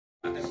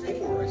At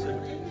 4, I said,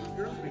 "These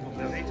girls be home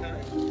that many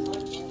times?"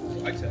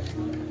 I text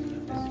her.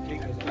 Kate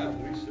goes,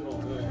 we still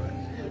don't know.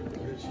 And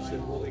then she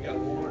said, well, they got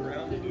one more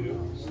round to do.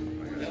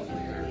 Yeah.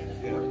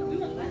 We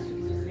went last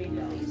week to St.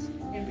 Mary's,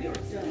 and we were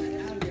still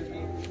out of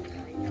there.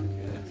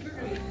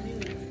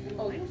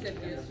 Oh,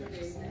 except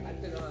yesterday, I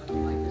put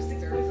on like the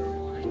 6 hours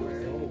online.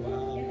 Oh, wow.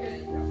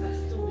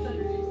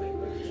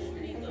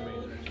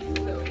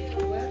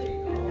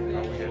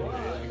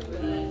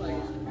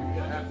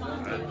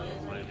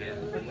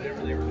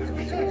 Whatever they were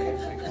doing.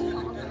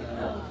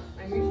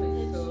 I'm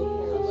usually so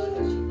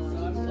forward-looking, so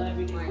I'm glad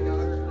my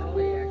daughter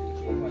Holly actually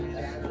gave my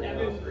dad a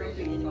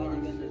greeting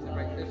song in the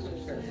breakfast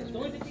service. And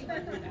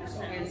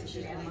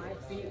my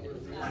feet were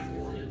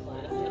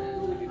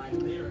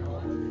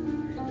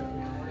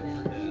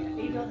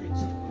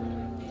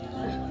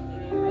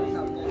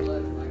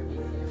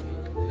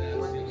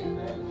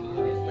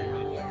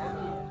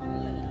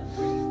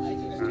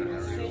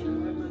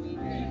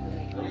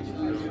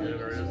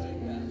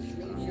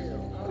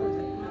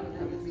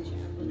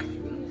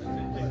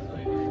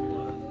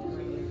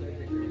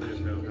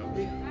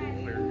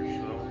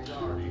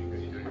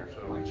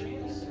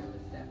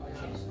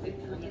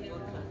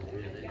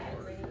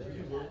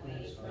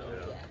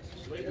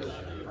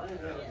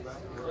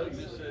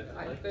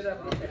I put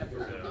up with that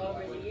for so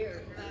many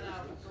years.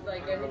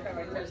 Like every time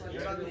I touch the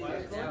button,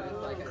 it's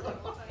like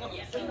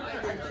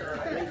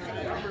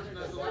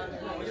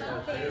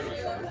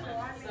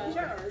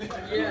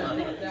yeah,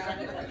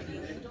 exactly.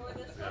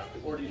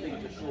 Or do you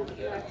think it's short of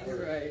that?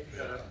 Right.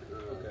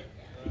 Okay.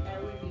 I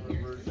mean,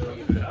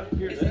 I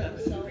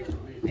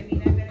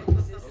bet it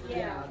was this.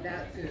 Yeah,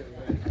 that too.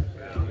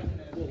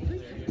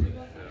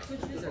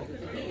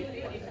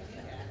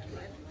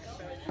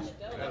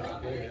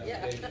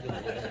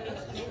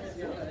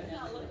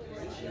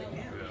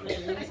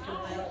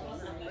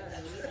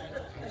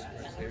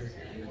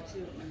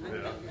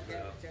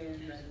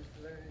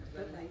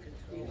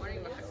 Good morning,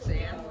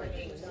 Sam.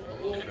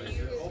 Good.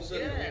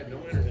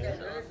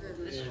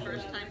 This is your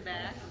first time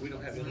back? We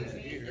don't have any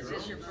here. Is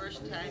this your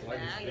first time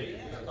back?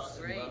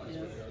 Great.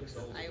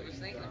 I was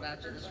thinking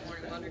about you this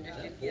morning, wondered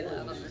if you'd get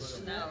out of the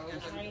snow.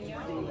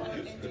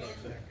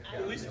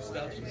 At least it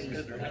stops when we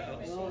enter the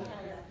house.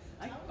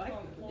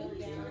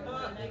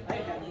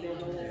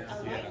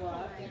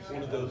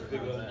 One of those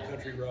big old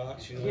country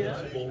rocks, you know,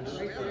 those boulders.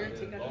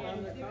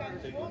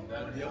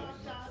 Yep.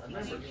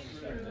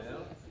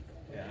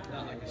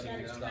 Not like a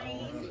senior stop.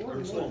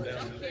 We're slowing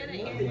down.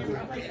 Kidding.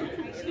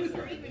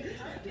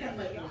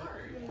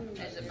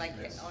 As if I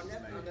can,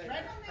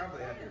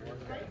 Probably have to work.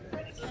 I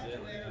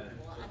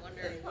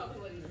wonder if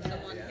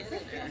someone hit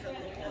it there.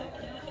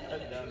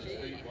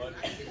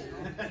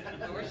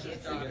 Doris's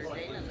daughter,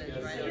 Dana,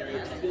 lives right in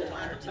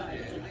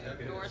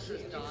the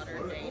Doris's daughter,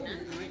 Dana,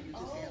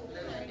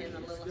 lives in the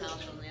little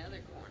house on the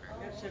other corner.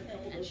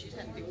 And she's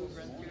had people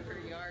run through her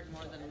yard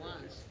more than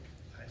once.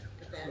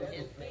 And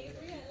hit,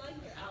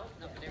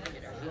 no, but never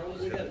hit her.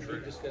 We had a tree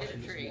Hit discussion a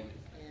this tree morning.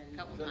 a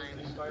couple times.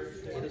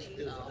 It is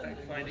a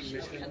fact-finding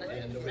mission, and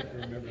nobody can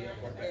remember that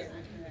part.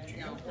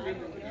 No.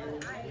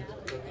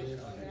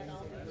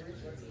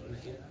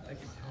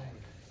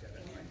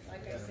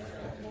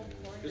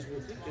 Because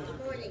we're thinking,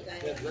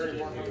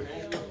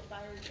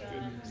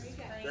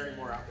 Very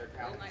more out there,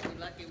 Cal. We might be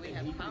lucky we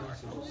have power.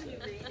 Some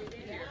might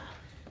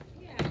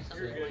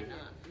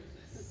not.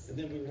 and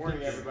then we were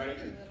Morning, everybody.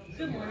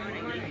 Good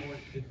morning.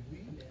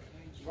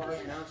 As far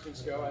as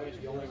announcements go, I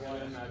think the only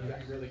one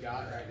I've really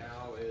got right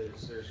now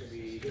is there's going to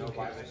be no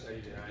Bible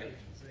study tonight,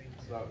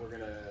 but we're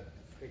going to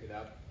pick it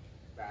up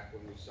back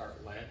when we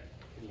start Lent.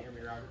 Can you hear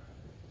me, Robert?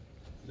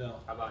 No.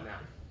 How about now?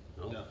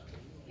 No.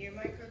 Your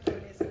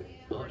microphone isn't.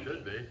 Well, it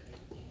should be.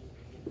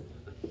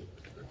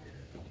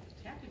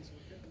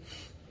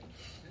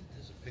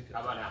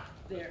 How about now?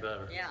 There.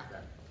 Better. Yeah. Okay.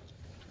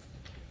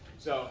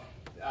 So,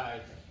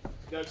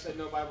 Doug said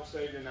no Bible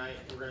study tonight.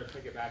 We're going to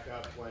pick it back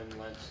up when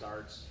Lent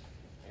starts,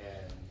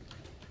 and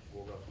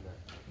we'll go from there.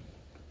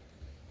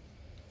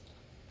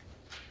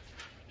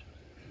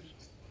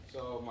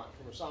 So,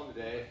 from a psalm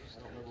today, I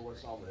don't remember what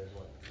psalm it is.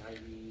 What,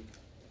 90?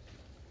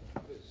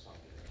 What is psalm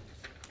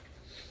today?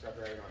 Got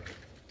right on it.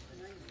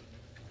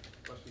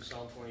 Must be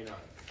Psalm 29.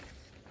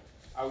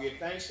 I will give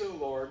thanks to the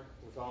Lord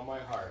with all my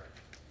heart.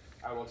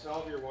 I will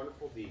tell of your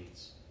wonderful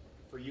deeds,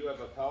 for you have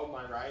upheld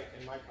my right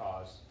and my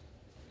cause,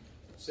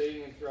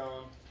 sitting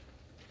enthroned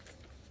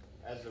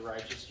as the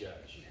righteous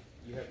judge.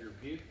 You have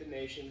rebuked the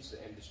nations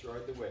and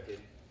destroyed the wicked.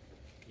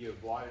 You have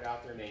blotted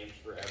out their names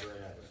forever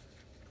and ever.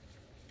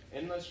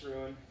 Endless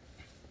ruin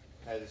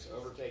has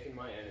overtaken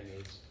my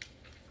enemies.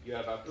 You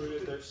have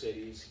uprooted their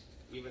cities.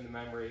 Even the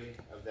memory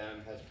of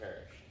them has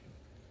perished.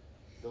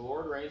 The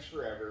Lord reigns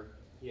forever.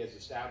 He has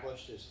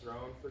established his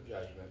throne for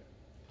judgment.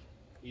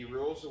 He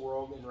rules the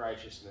world in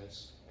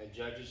righteousness and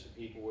judges the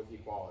people with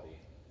equality.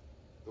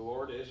 The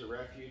Lord is a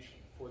refuge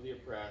for the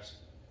oppressed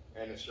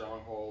and a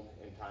stronghold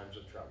in times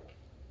of trouble.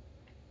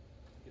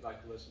 If you'd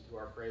like to listen to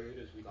our prelude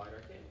as we light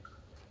our candles.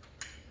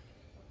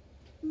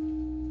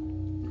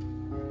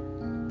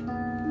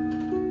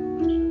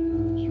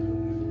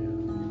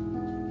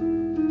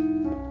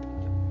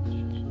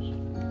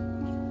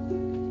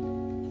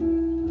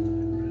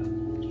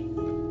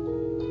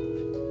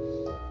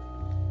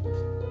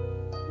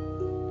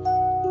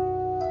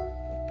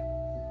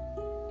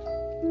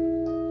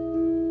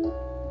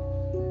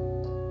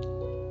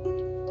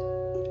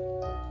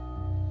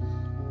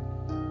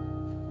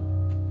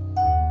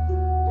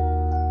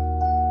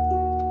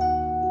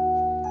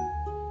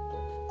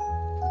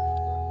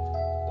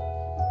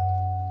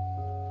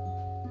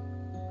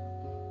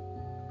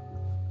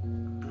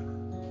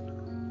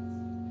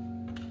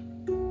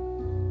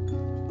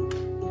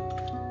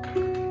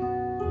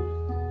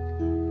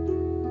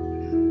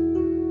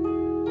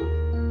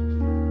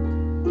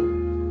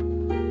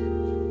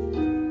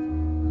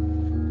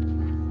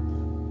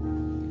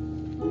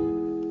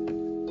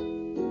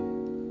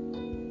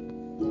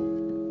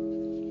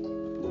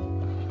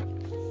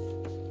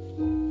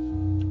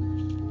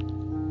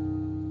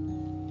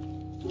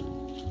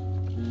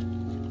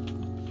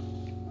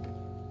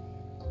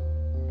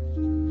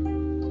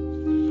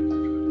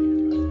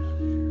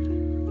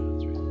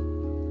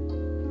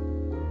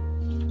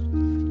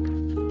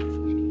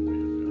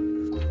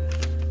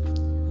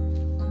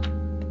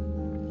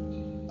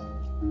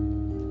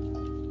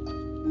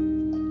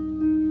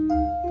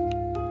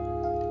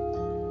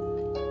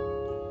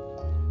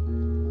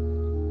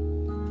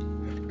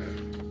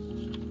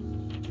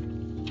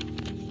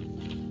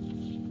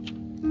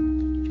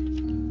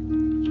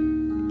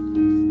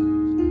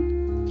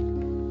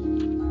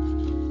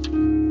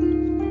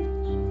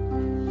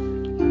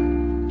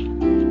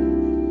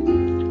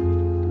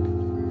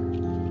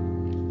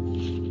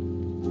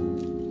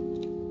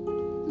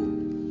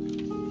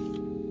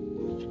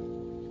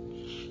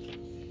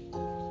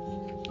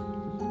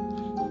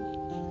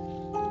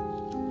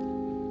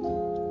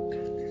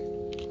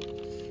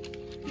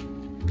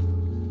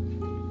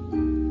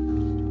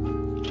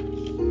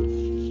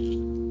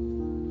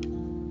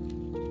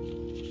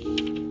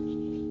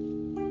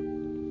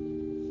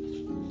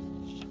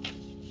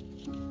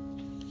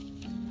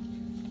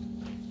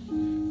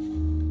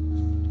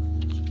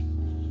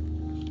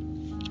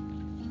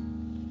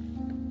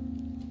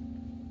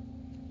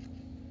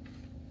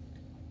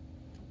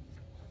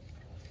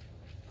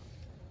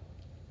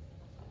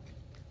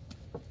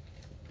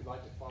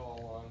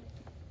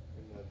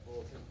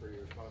 for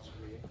your responsive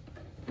reading.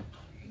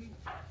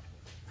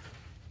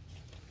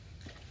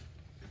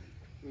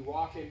 We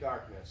walk in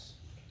darkness.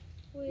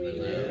 We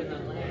live in a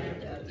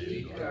land of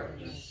deep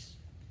darkness.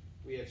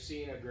 We have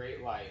seen a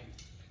great light.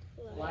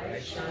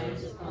 Light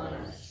shines upon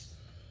us.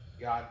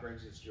 God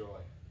brings us joy.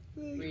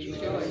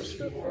 Rejoice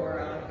before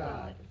our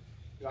God. If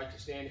you'd like to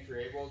stand if you're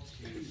able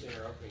to sing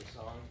our opening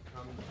song,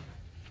 come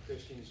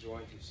Christians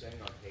join to sing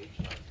on page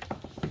 9.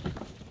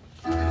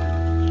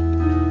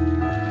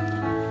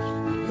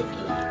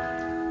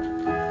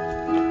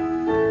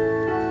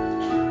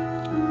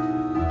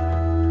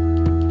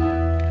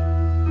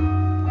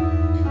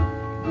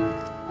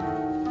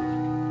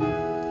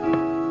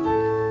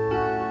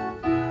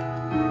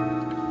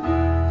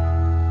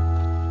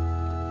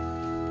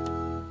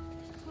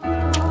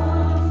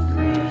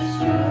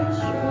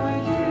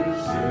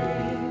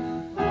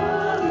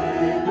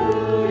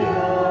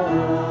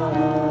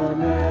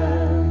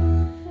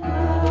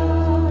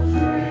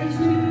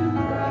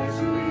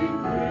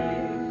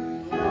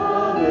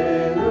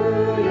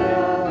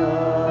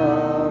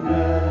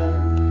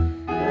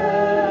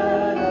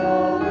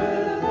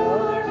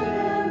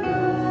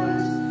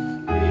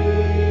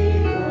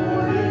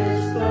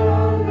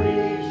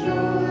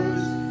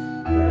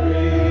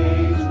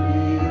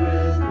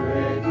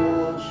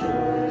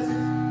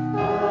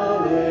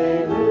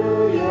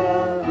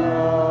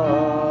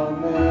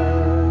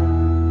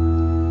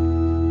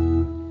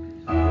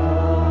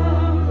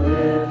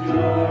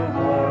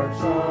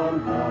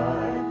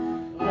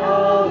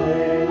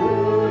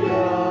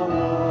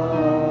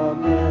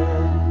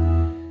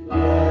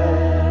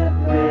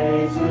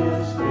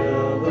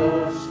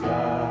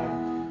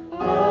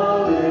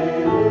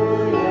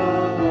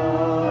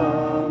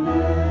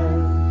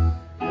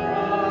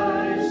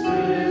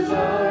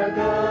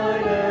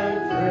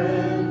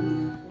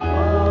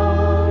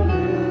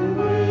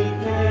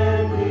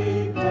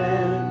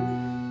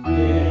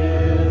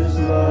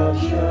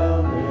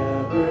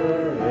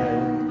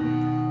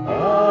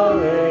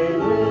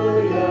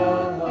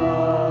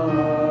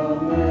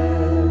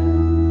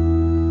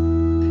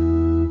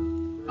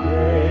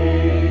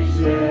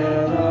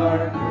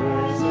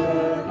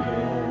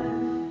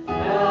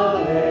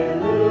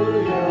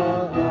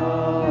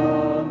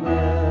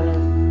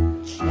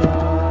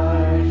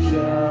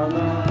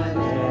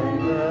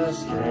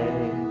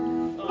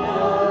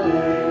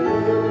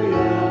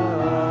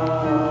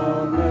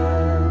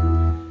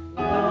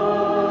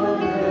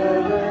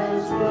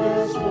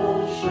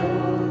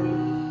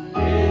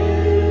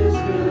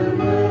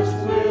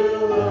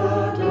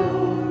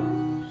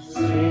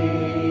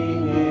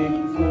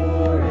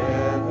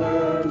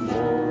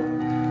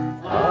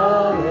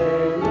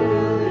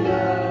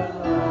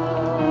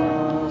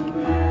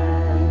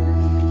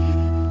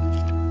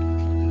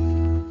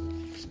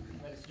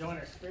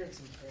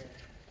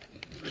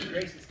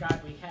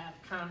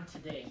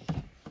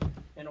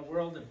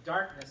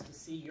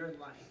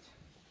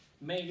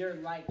 May your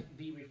light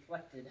be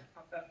reflected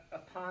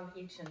upon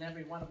each and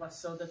every one of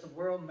us so that the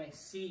world may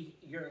see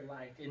your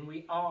light and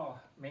we all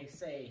may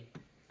say,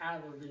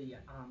 Hallelujah,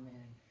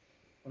 Amen.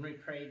 When we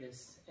pray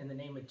this in the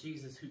name of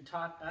Jesus, who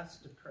taught us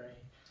to pray,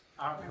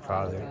 Our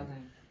Father,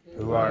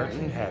 who art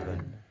in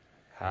heaven,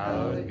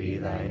 hallowed be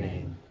thy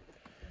name.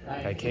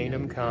 Thy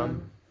kingdom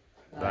come,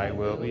 thy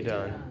will be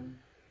done,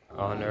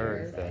 on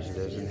earth as it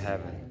is in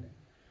heaven.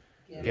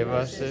 Give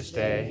us this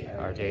day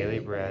our daily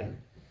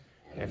bread,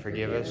 and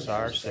forgive us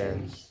our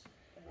sins,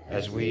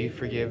 as we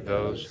forgive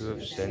those who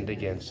have sinned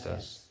against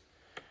us.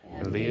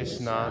 And lead us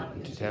not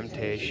into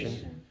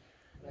temptation,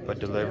 but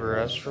deliver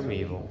us from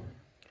evil.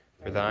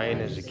 For thine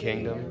is the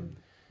kingdom,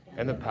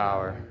 and the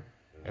power,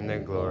 and the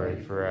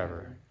glory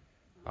forever.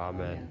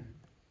 Amen.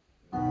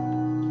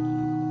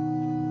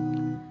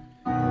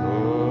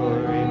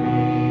 Glory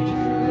be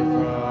to the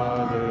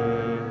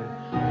Father,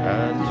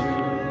 and to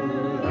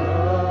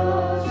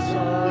the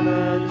Son,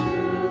 and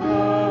to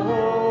the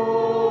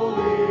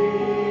Holy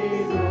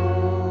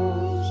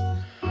Ghost,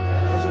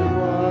 as it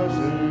was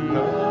in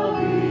the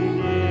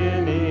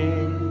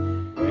beginning,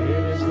 it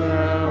is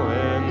now,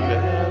 and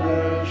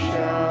ever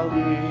shall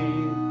be,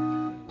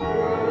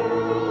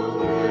 world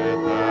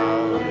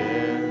without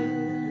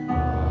end.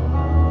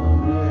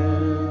 Amen.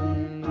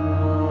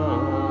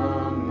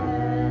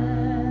 Amen.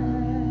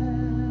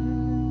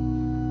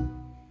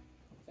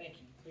 Thank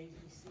you. Please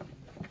be seated.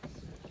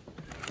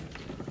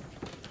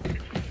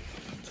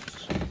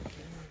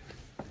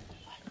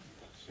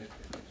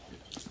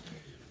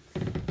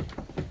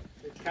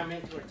 We've come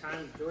into a time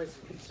of joy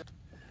and concern.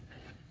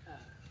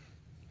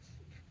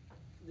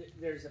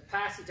 There's a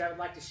passage I would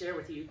like to share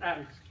with you.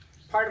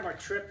 Part of our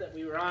trip that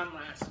we were on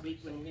last week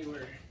when we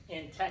were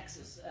in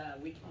Texas,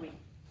 we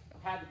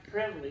had the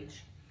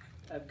privilege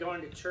of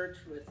going to church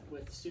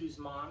with Sue's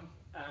mom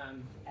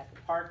at the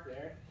park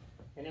there,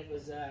 and it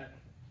was a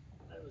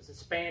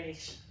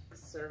Spanish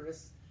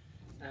service.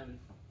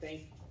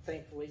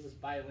 Thankfully, it was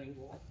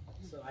bilingual,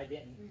 so I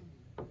didn't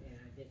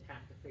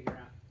have to figure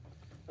out.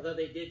 Although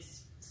they did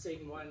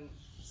sing one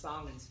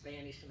song in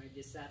Spanish, and I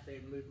just sat there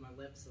and moved my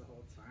lips the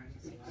whole time.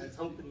 So I was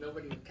hoping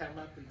nobody would come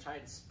up and try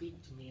to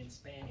speak to me in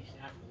Spanish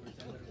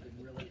afterwards. I would have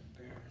been really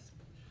embarrassed.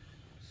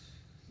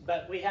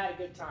 But we had a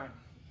good time.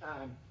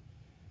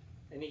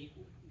 And he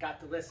got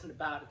to listen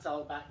about, it's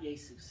all about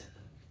Jesus.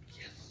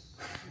 Yes.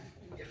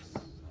 Yes.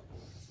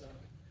 So,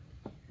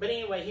 but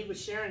anyway, he was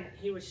sharing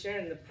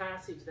the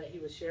passage that he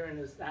was sharing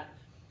was that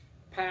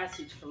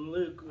passage from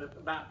Luke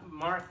about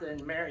Martha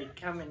and Mary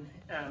coming,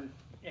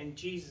 and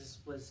Jesus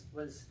was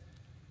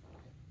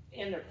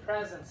in their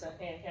presence,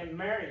 and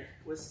Mary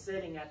was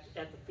sitting at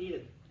the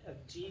feet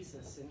of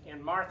Jesus,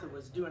 and Martha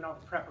was doing all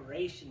the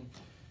preparation,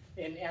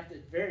 and at the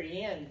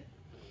very end,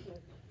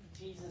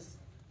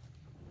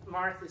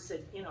 Martha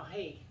said,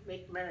 hey,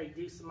 make Mary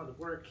do some of the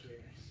work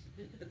here.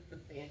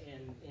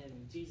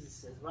 and Jesus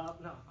says, well,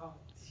 no,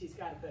 she's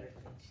got a better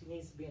thing. She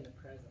needs to be in the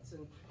presence.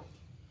 And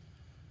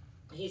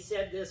he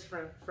said this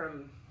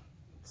from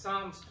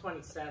Psalms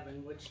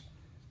 27,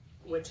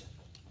 which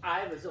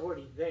I was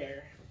already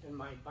there in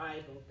my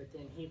Bible, but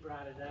then he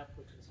brought it up,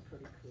 which was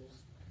pretty cool.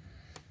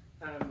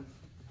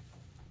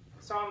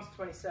 Psalms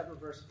 27,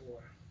 verse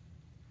 4.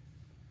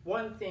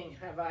 One thing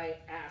have I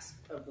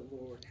asked of the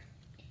Lord,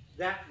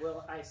 that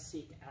will I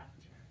seek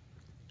after,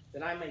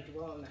 that I may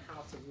dwell in the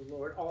house of the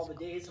Lord all the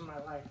days of my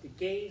life, to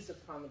gaze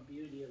upon the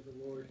beauty of the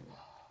Lord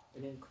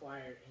and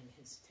inquire in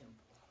his temple.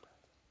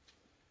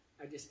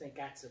 I just think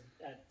that's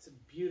a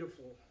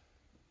beautiful,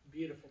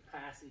 beautiful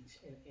passage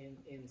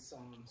in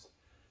Psalms.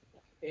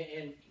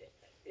 And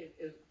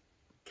it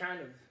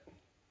kind of,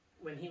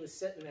 when he was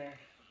sitting there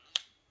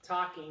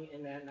talking,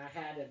 and then I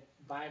had a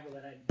Bible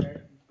that I'd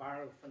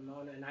borrowed from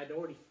Mona, and I'd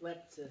already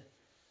flipped to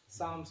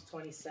Psalms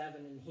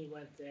 27, and he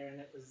went there, and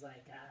it was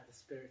like, the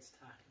Spirit's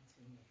talking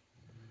to me.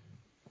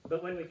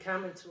 But when we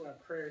come into our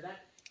prayer,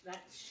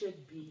 that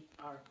should be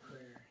our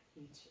prayer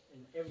each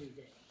and every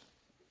day.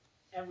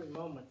 Every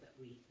moment that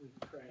we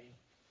pray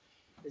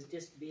is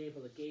just to be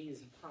able to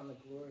gaze upon the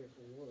glory of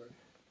the Lord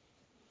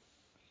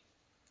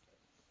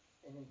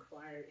and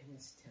inquire in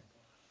his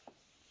temple.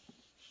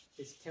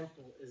 His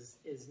temple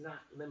is not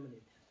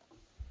limited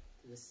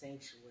to the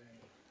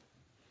sanctuary,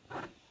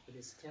 but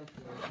his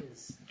temple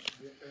is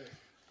the earth,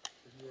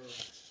 the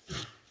world.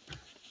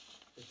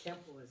 The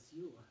temple is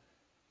you.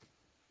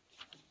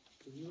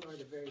 You are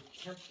the very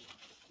temple,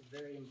 the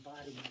very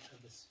embodiment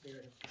of the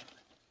Spirit of God.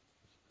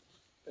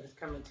 Let us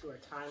come into our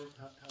time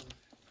of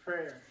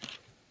prayer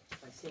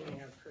by singing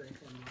our prayer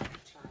hymn, My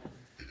Child,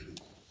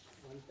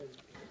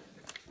 133.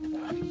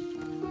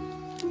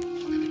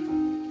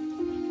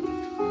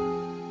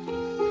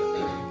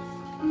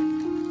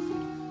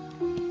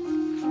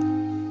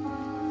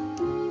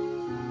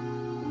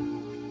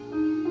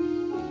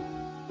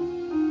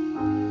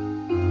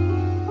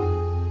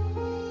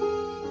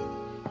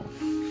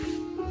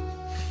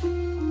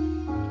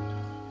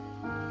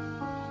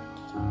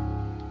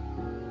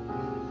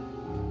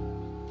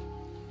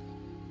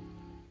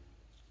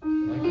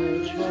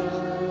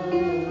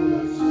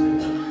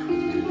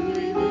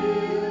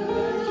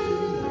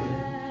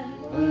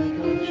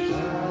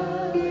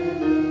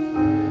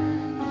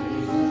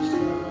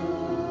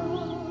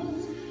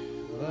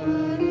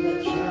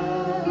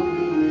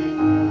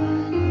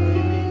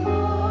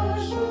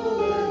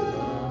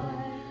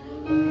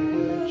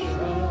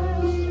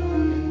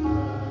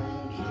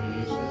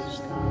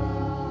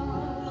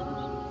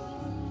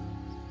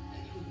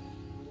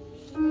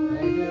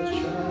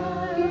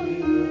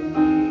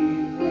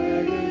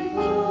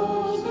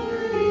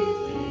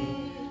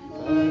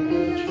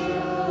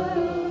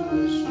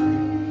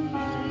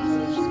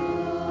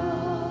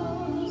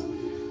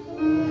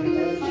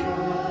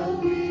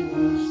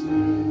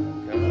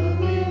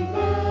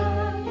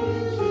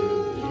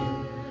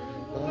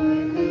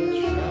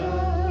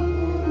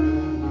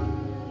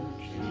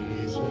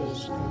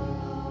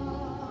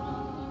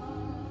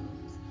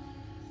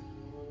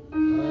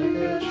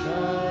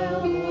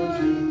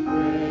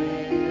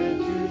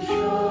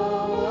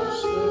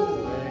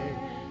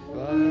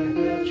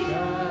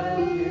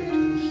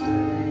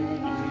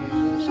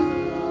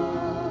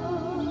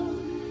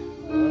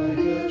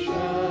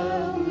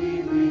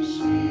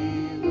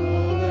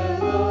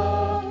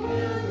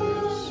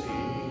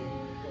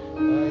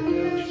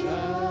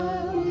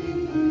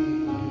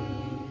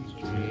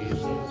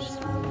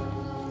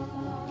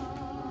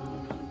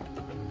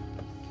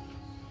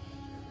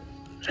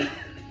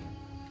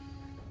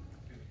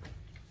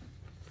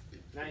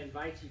 I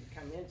invite you to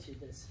come into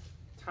this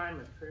time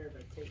of prayer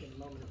by taking a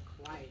moment of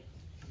quiet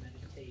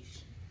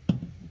meditation. Not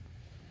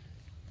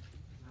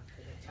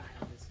that a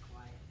child is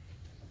quiet,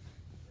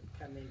 but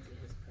come into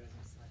his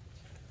presence like a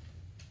child.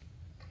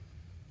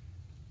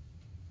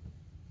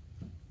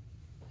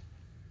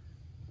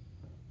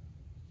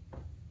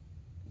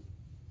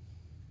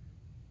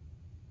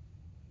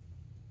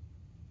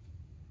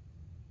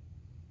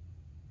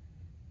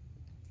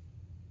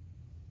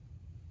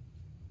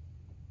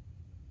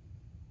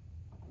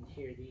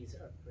 Hear these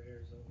our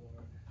prayers, O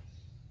Lord.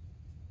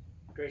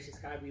 Gracious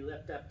God, we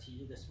lift up to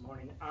you this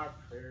morning our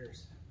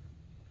prayers,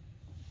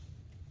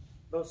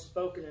 both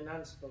spoken and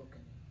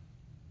unspoken.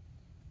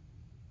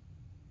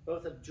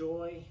 both of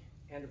joy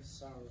and of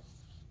sorrow.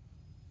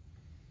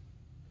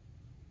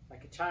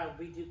 Like a child,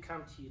 we do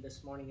come to you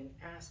this morning and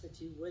ask that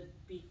you would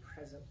be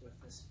present with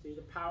us through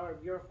the power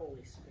of your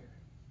Holy Spirit.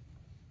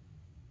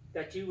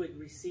 That you would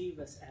receive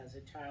us as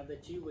a child,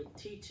 that you would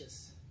teach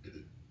us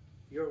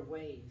your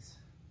ways.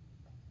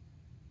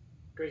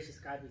 Gracious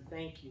God, we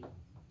thank you.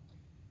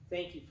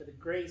 Thank you for the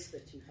grace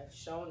that you have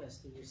shown us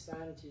through your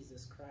Son,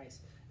 Jesus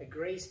Christ. A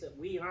grace that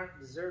we aren't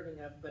deserving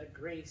of, but a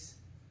grace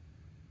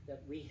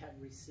that we have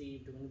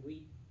received when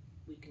we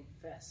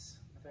confess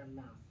with our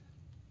mouth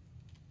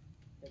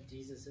that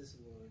Jesus is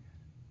Lord.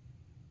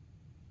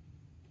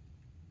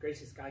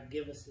 Gracious God,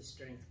 give us the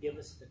strength, give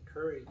us the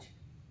courage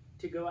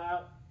to go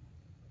out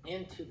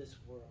into this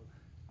world.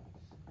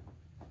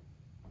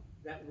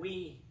 That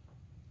we,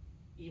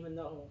 even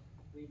though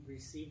we've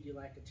received you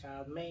like a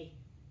child, may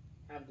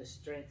have the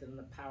strength and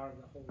the power of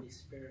the Holy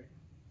Spirit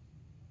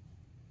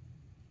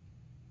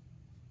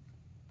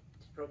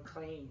to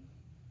proclaim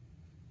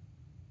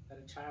that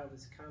a child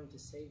has come to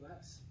save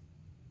us.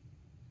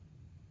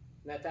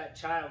 And that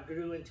child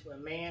grew into a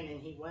man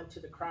and he went to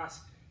the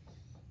cross.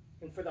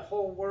 And for the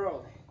whole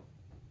world,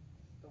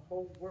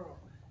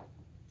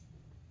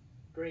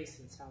 grace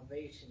and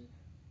salvation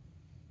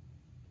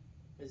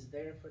is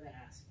there for the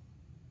asking.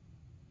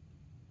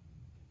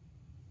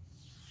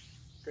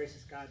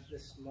 Gracious God,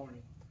 this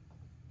morning,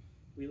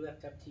 we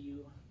lift up to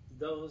you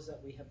those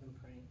that we have been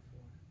praying for.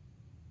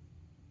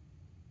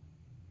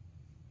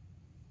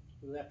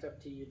 We lift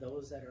up to you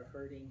those that are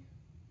hurting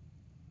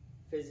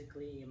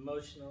physically,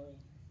 emotionally,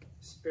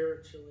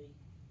 spiritually.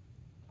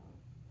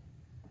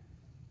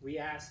 We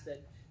ask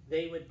that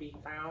they would be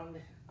found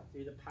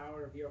through the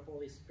power of your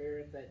Holy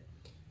Spirit, that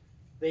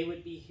they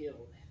would be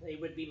healed, they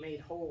would be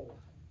made whole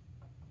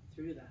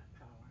through that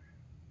power.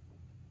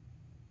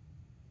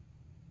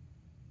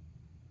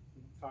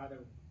 And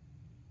Father,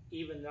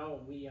 even though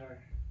we are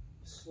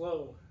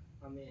slow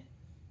on the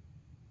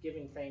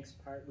giving thanks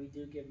part, we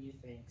do give you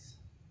thanks.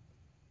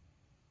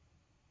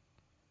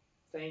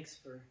 Thanks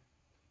for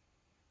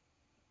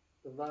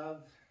the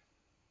love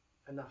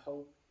and the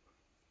hope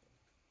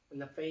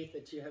and the faith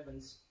that you have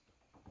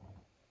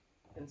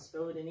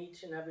instilled in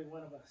each and every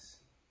one of us.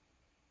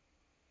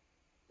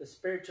 The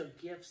spiritual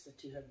gifts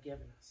that you have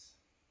given us.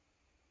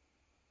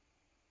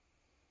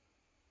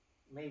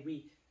 May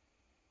we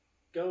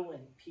go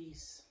in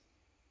peace.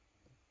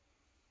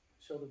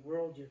 Show the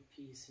world your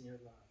peace and your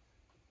love.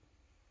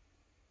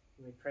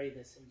 And we pray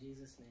this in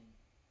Jesus' name.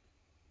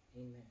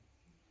 Amen.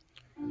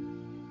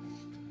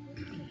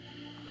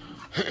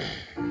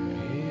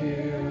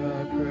 Hear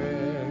our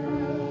prayer, O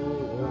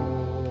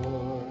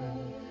Lord.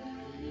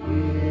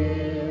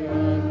 Hear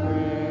our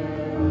prayer,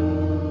 O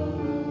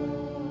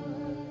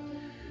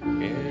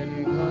Lord.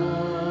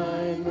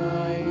 Incline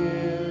thy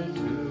ear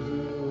to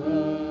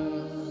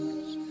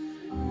us,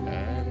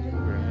 and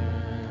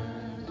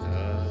grant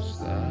us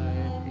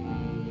thy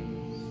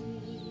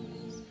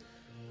peace.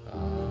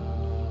 Amen.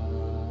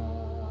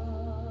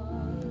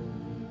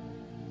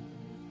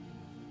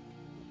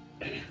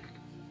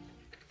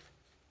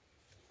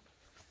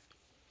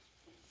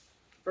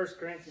 1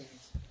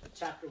 Corinthians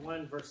chapter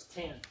 1, verse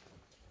 10.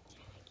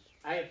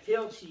 I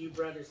appeal to you,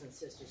 brothers and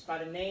sisters, by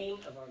the name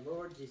of our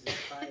Lord Jesus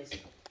Christ,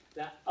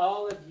 that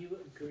all of you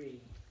agree,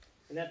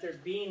 and that there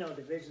be no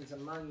divisions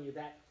among you,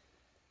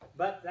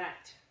 but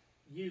that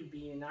you be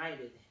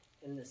united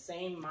in the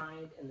same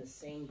mind and the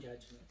same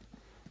judgment.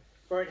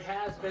 For it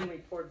has been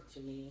reported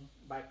to me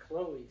by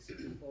Chloe's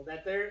people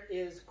that there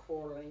is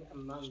quarreling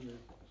among you,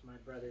 my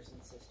brothers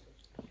and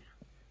sisters.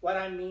 What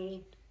I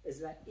mean is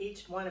that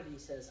each one of you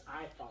says,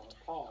 I follow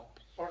Paul,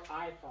 or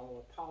I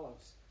follow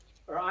Apollos,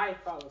 or I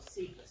follow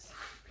Cephas,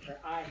 or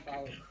I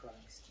follow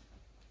Christ.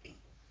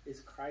 Is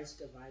Christ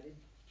divided?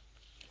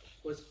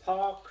 Was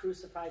Paul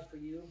crucified for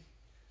you?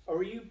 Or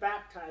were you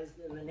baptized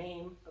in the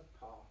name of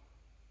Paul?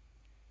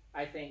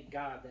 I thank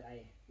God that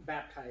I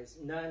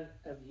baptized none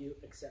of you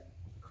except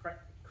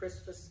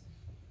Crispus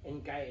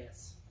and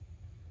Gaius,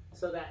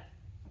 so that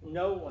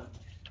no one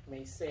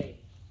may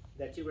say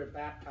that you were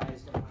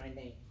baptized in my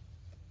name.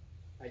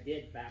 I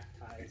did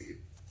baptize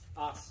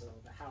also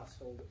the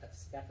household of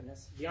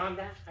Stephanas. Beyond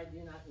that, I do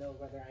not know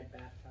whether I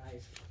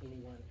baptized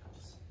anyone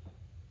else.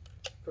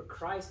 For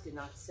Christ did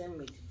not send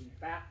me to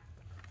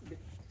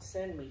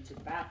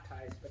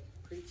baptize, but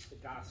to preach the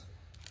gospel,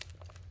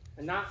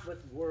 and not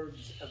with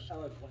words of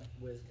eloquent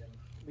wisdom,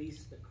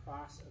 lest the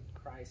cross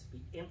of Christ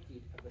be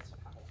emptied of its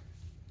power.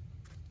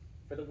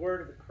 For the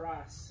word of the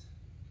cross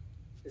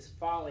is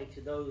folly to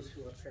those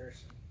who are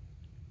perishing,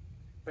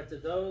 but to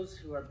those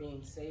who are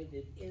being saved,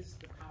 it is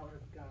the power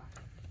of God.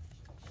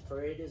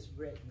 For it is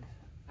written,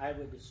 I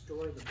will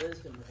destroy the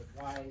wisdom of the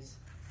wise,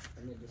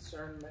 and the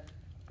discernment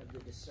of the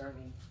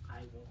discerning I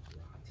will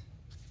rot.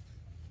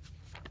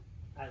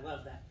 I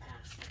love that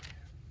passage.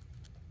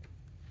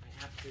 I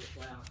absolutely,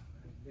 well,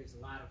 there's a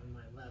lot of them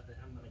I love that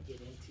I'm going to get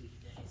into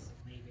today, so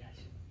maybe I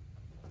should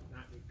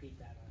not repeat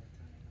that all the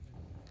time.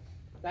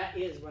 That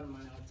is one of my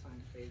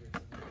all-time favorites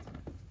of all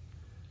time.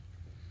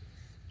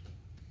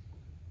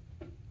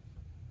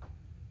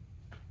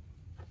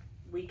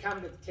 we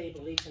come to the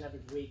table each and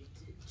every week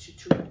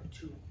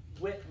to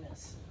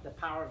witness the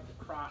power of the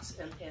cross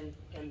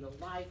and the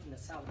life and the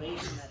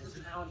salvation that is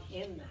found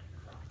in that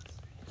cross.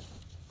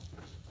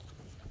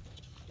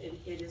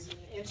 It is an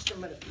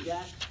instrument of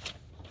death,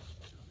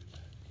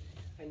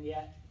 and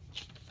yet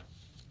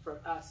for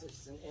us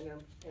it's an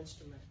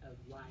instrument of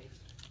life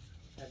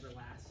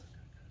everlasting.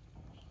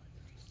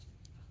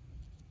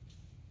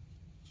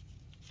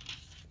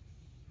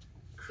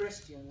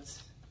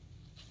 Christians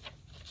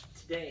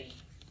today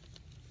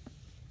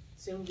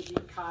seem to be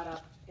caught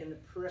up in the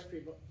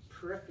peripheral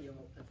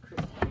of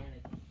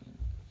Christianity.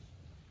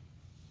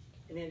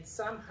 And then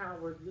somehow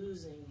we're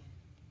losing,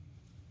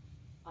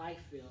 I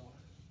feel,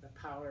 the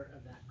power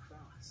of that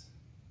cross.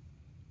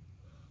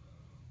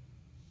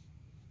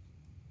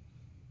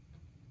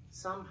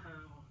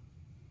 Somehow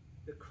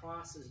the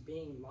cross is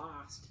being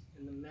lost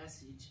in the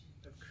message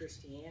of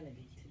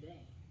Christianity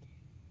today.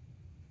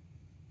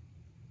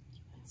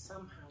 And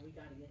somehow we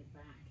got to get it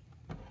back.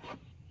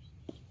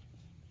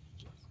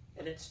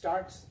 And it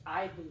starts,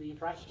 I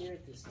believe, right here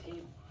at this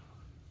table.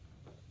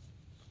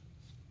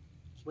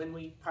 When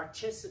we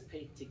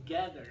participate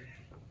together,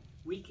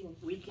 we can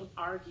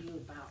argue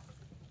about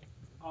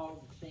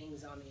all the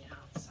things on the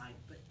outside,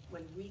 but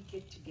when we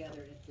get together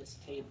at this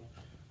table,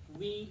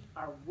 we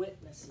are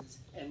witnesses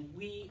and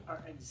we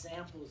are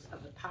examples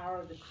of the power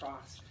of the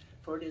cross.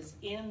 For it is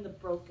in the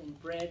broken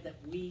bread that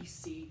we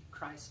see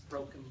Christ's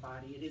broken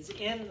body. It is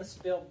in the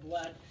spilled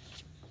blood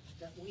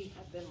that we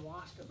have been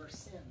washed of our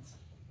sins.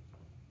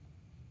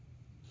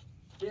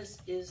 This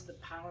is the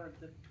power of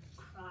the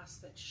cross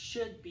that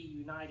should be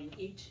uniting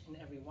each and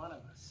every one of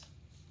us.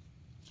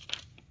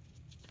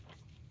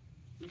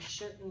 We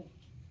shouldn't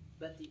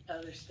let the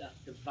other stuff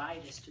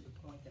divide us to the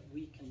point that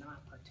we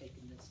cannot partake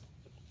in this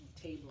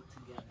table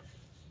together.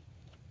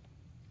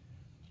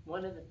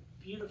 One of the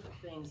beautiful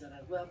things that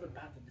I love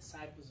about the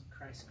Disciples of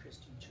Christ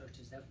Christian Church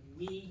is that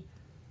we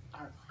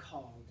are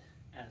called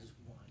as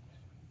one.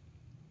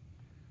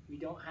 We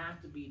don't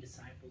have to be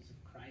disciples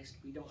of Christ.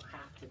 We don't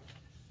have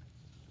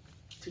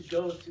to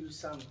go through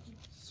some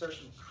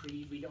certain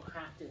creed. We don't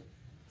have to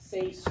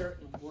say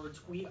certain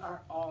words. We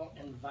are all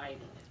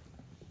invited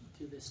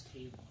to this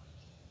table.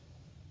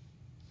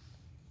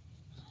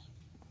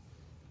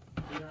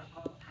 We are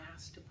all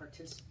asked to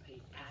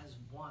participate as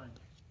one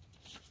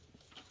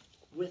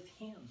with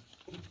Him.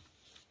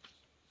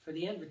 For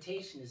the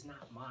invitation is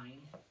not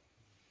mine.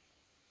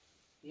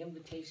 The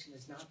invitation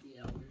is not the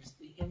elders.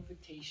 The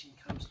invitation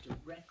comes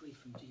directly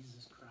from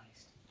Jesus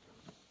Christ.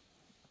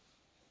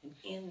 And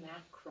in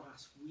that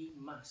cross, we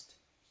must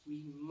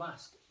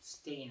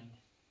stand,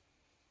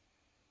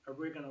 or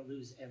we're going to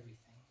lose everything.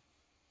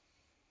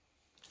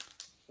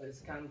 Let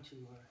us come to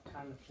our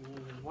time of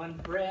communion. One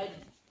bread,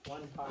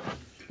 one body.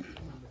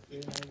 We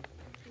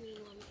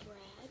want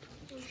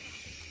bread.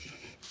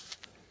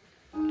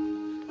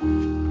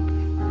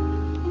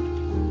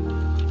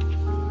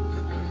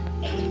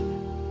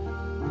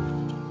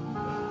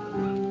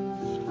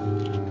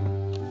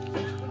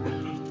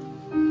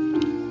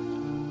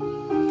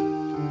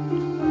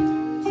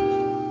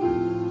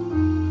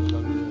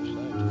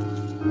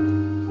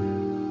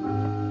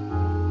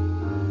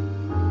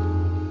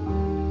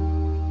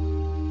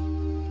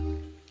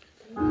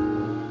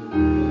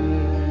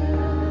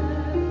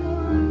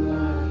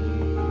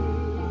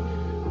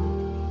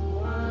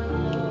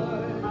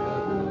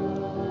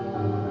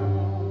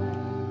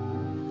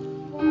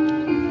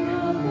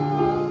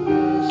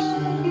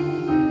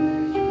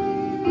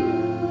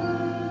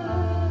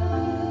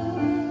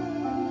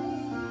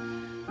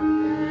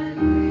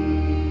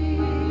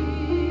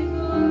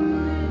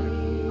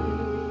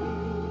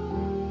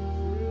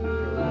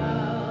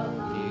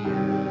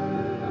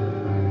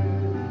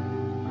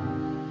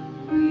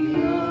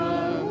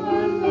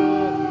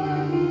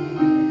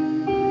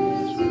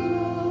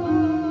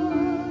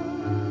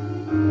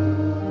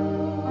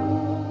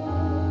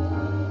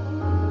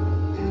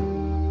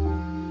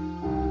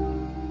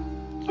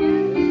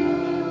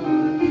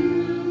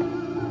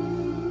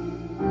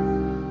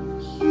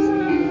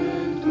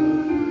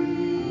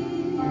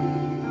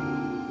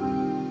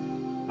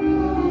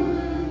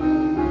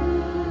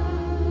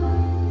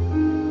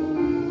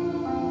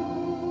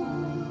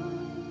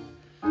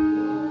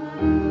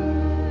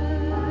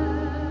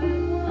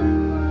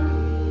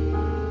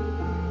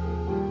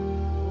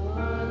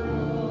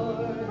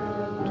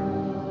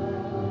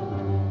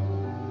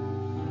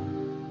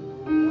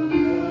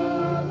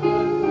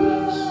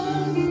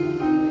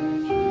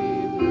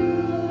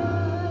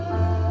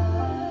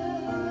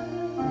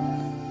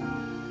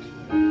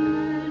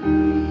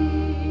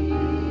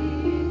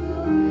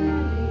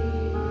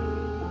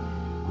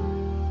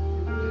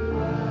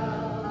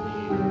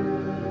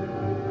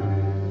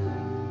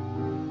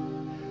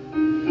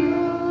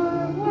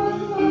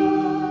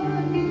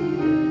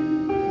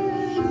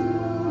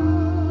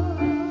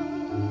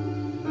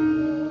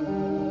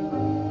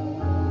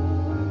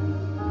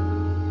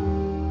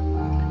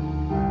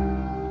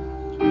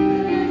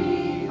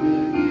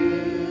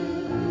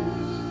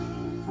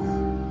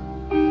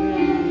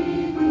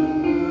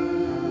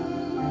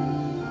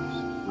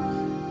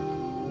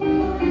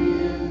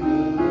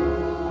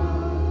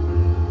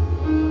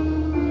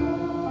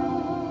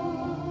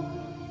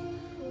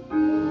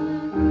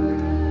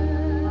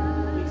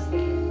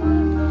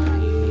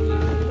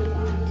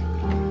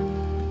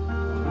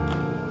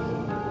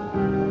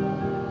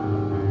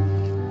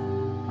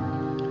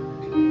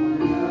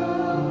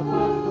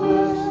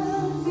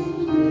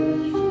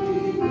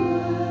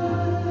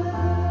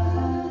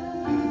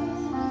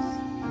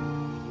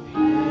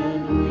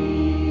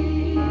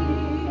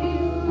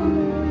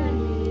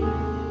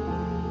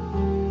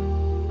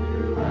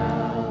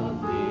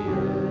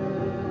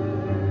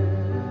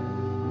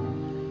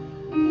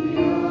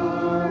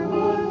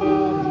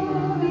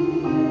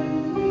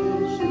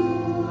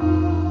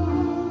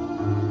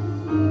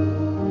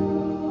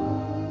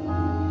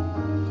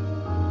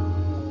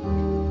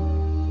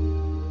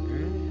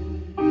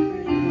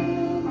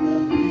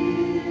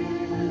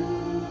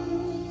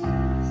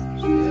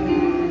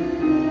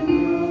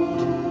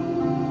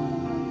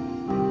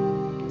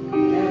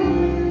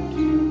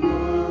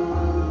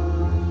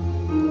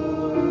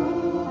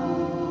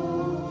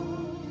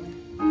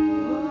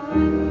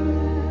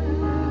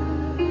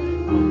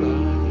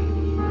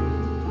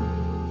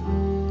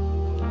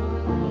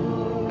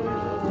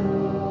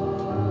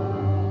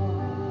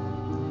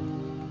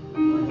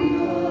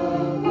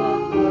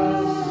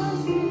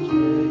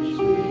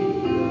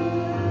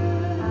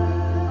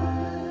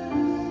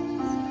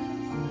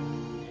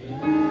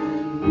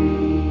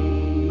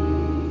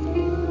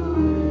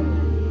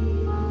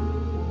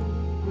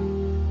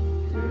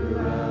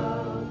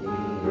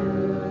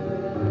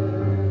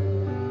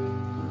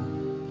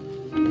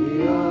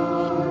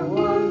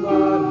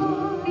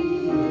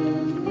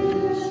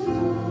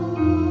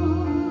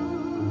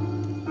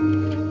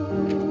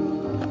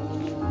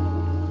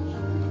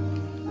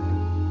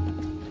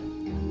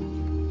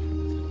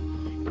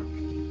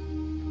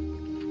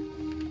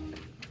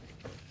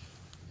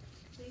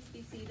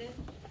 be seated.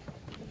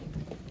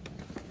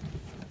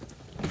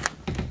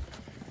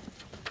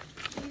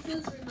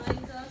 Jesus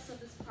reminds us of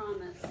his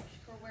promise,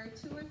 for where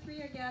 2 or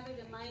 3 are gathered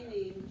in my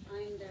name,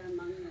 I am there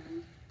among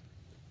them.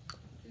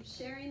 Through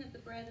sharing of the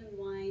bread and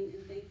wine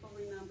in thankful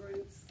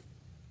remembrance,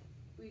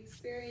 we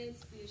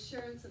experience the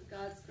assurance of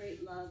God's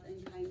great love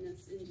and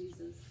kindness in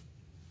Jesus.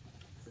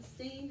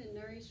 Sustained and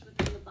nourished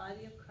within the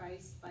body of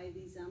Christ by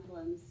these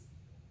emblems,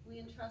 we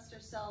entrust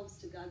ourselves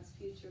to God's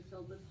future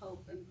filled with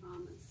hope and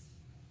promise.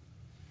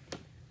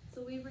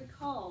 So we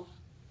recall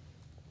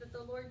that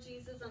the Lord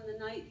Jesus, on the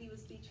night he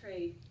was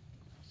betrayed,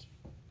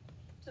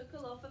 took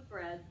a loaf of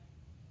bread,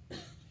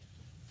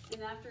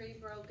 and after he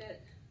broke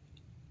it,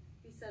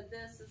 he said,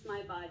 "This is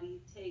my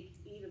body, take,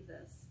 eat of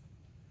this."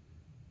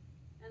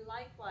 And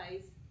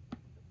likewise,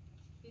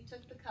 he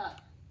took the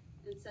cup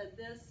and said,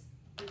 "This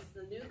is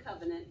the new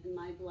covenant in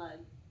my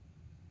blood.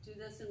 Do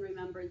this in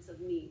remembrance of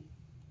me."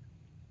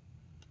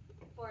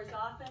 For as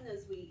often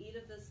as we eat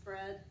of this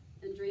bread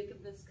and drink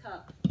of this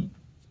cup,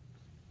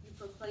 we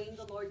proclaim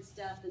the Lord's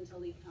death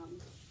until he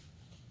comes.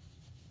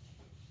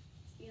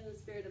 Let's be in the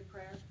spirit of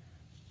prayer.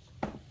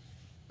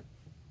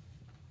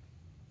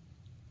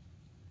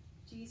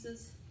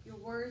 Jesus, your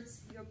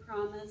words, your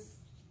promise,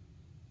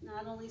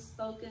 not only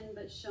spoken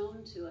but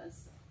shown to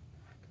us,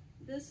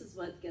 this is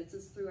what gets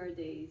us through our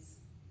days.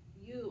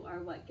 You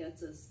are what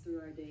gets us through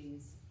our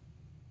days,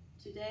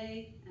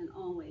 today and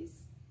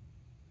always.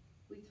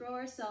 We throw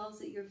ourselves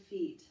at your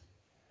feet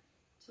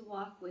to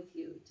walk with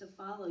you, to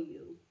follow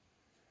you.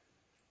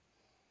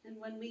 And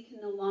when we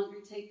can no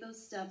longer take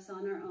those steps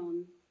on our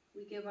own,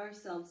 we give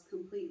ourselves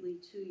completely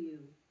to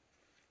you.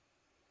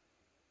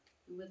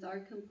 And with our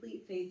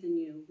complete faith in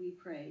you, we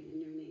pray in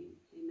your name.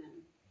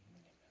 Amen.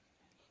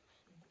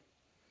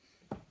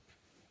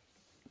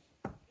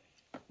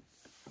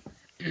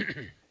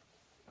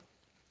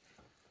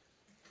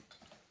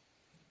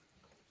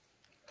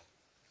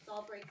 Let's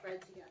all break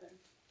bread together.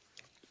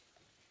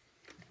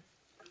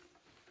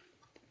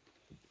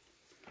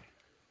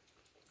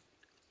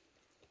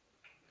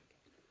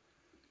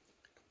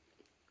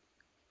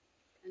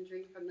 And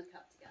drink from the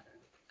cup together.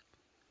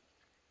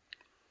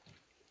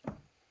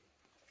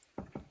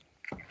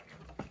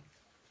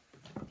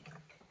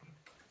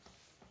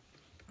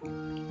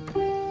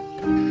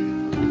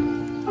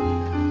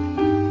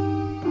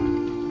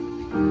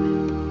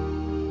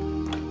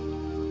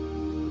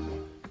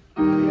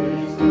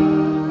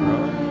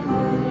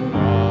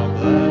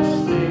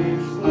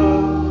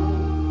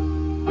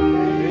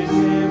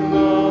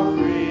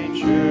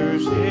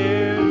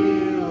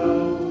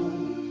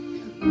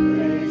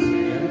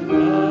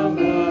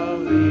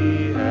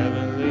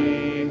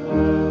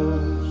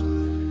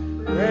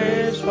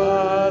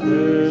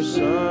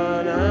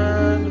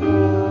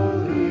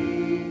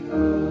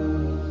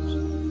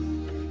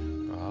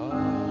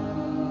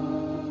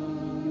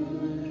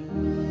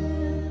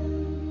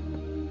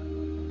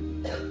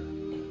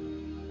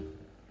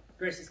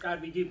 Gracious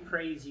God, we do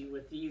praise you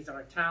with these,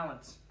 our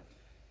talents.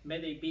 May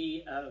they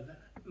be of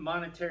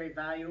monetary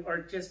value or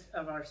just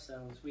of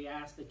ourselves. We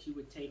ask that you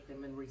would take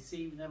them and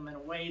receive them in a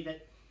way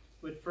that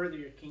would further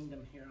your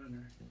kingdom here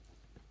on earth.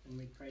 And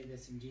we pray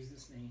this in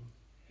Jesus' name.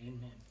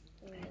 Amen.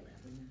 Amen.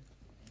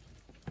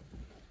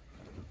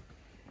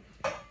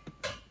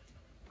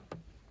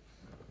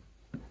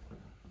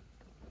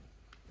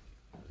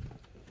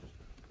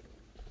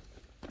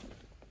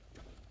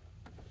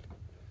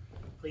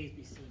 Please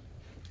be seated.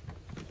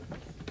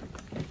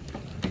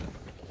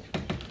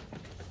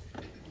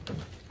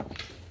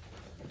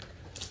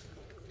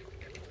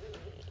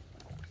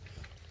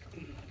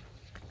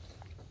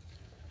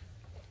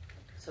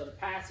 So the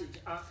passage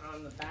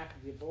on the back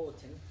of your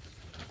bulletin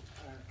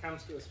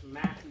comes to us from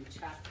Matthew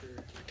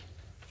chapter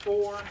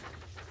 4,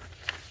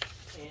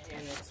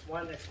 and it's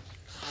one that's,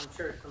 I'm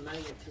sure,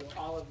 familiar to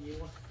all of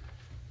you.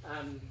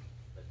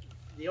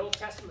 The Old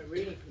Testament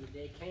reading for the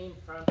day came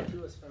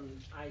to us from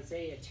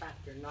Isaiah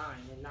chapter 9,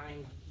 and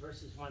 9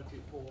 verses 1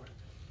 through 4.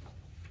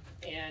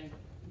 And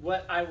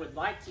what I would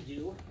like to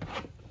do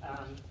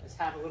is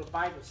have a little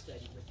Bible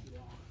study with you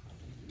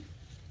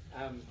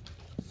all.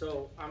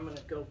 So I'm going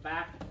to go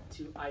back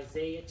to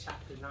Isaiah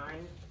chapter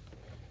 9.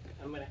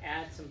 I'm going to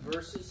add some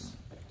verses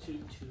to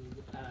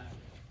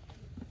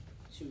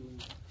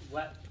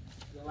what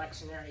the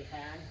lectionary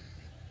had,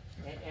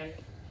 and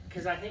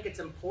because I think it's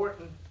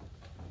important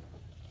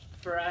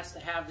for us to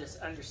have this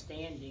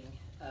understanding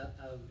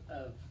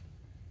of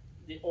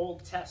the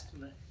Old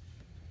Testament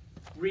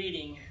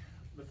reading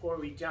before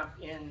we jump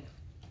in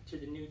to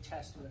the New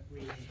Testament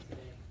reading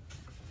today.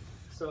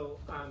 So,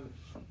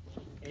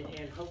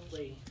 and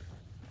hopefully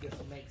this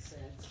will make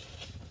sense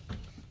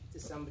to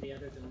somebody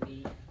other than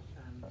me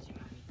by the time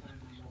I'm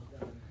all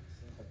done.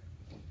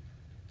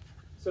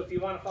 So if you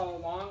want to follow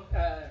along,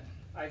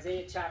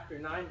 Isaiah chapter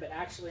 9, but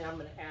actually I'm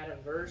going to add a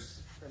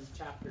verse from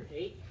chapter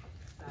 8.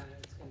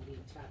 It's going to be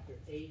chapter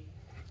 8,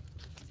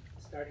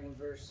 starting in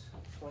verse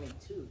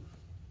 22.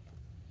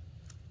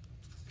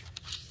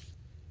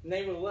 And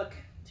they will look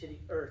to the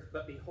earth,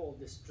 but behold,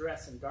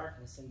 distress and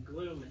darkness and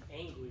gloom and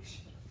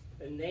anguish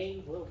and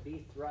they will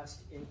be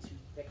thrust into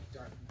thick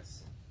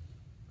darkness.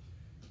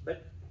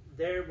 But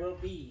there will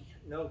be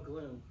no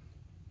gloom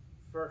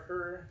for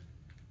her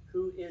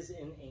who is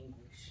in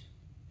anguish.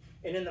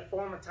 And in the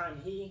former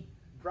time he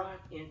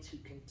brought into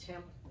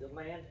contempt the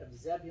land of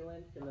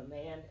Zebulun and the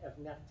land of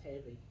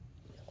Naphtali.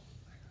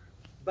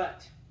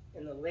 But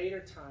in the later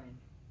time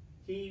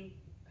he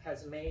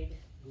has made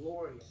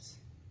glorious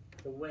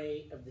the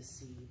way of the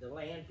sea, the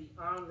land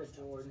beyond the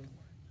Jordan,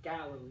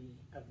 Galilee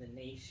of the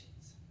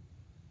nations.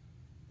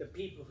 The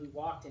people who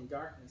walked in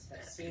darkness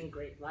have seen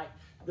great light.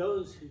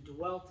 Those who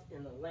dwelt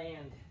in the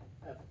land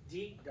of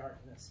deep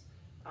darkness,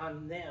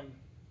 on them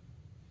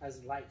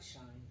has light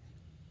shined.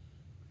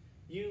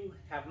 You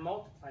have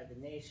multiplied the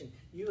nation.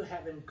 You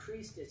have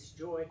increased its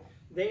joy.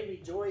 They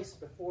rejoice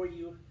before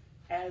you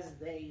as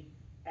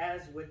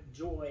with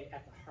joy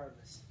at the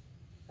harvest,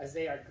 as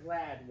they are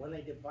glad when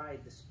they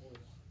divide the spoil.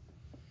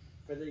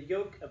 For the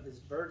yoke of his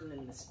burden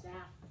and the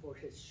staff for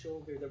his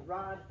shoulder, the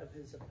rod of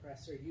his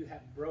oppressor, you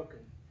have broken,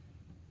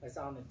 as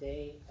on the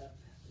day of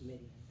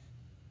Midian.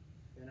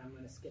 Then I'm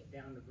going to skip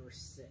down to verse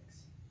 6.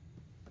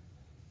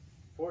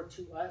 For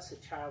to us a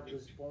child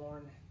was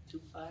born,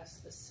 to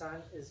us a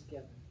son is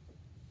given.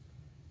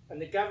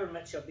 And the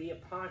government shall be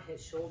upon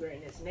his shoulder,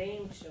 and his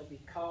name shall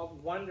be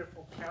called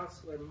Wonderful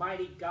Counselor,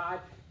 Mighty God,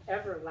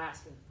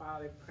 Everlasting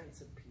Father,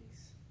 Prince of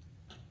Peace.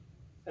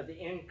 Of the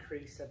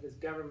increase of his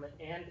government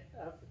and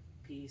of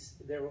peace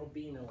there will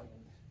be no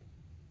end.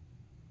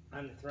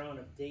 On the throne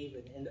of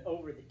David and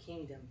over the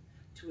kingdom,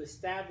 to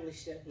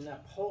establish it and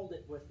uphold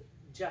it with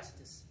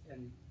justice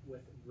and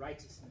with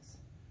righteousness.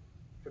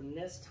 From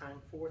this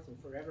time forth and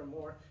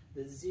forevermore,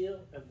 the zeal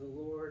of the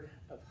Lord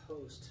of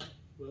hosts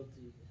will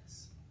do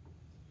this.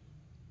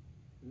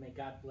 And may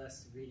God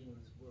bless the reading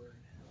of his word.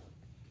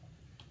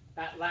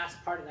 That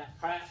last part of that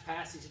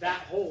passage, that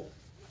whole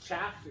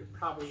chapter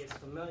probably is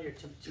familiar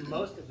to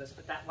most of us,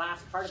 but that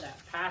last part of that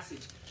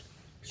passage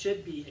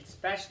should be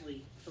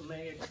especially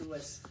familiar to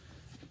us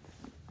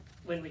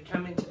when we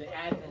come into the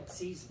Advent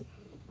season.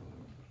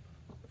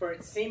 For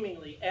it's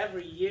seemingly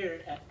every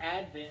year at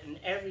Advent and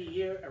every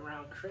year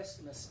around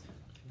Christmas,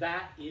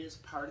 that is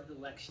part of the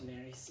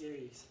lectionary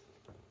series.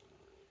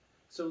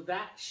 So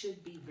that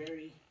should be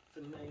very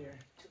familiar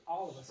to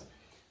all of us.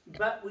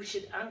 But we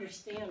should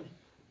understand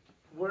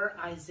where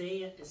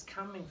Isaiah is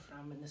coming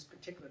from in this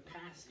particular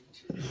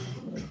passage.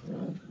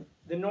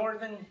 The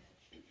northern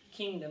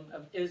kingdom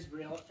of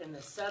Israel and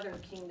the southern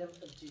kingdom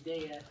of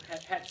Judea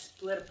had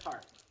split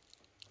apart.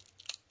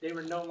 They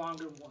were no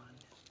longer one.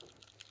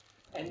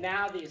 And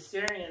now the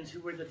Assyrians,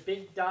 who were the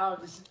big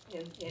dogs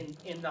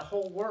in the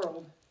whole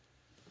world,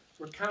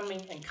 were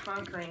coming and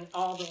conquering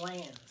all the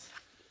lands.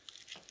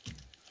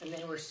 And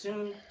they were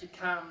soon to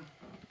come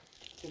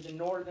to the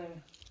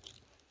northern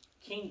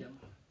kingdom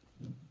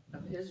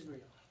of Israel.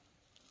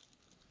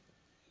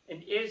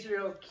 And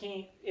Israel's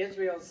king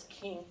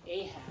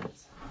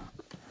Ahaz,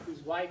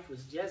 whose wife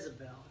was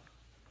Jezebel,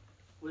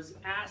 was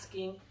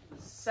asking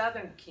the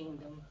southern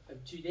kingdom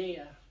of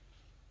Judea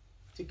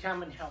to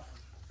come and help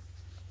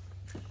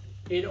him.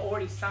 He had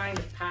already signed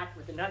a pact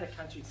with another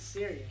country,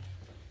 Syria.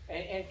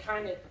 And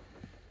kind of,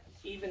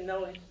 even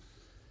though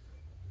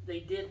they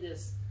did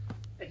this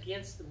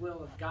against the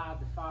will of God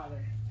the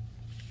Father,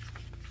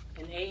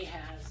 and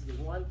Ahaz, the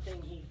one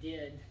thing he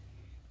did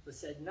was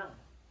said no.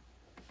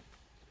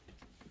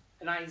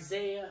 And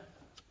Isaiah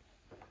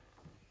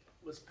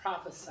was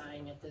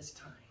prophesying at this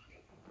time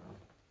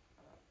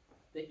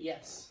that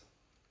yes,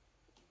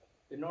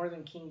 the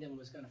northern kingdom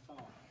was going to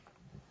fall.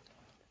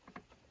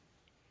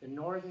 The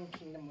northern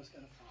kingdom was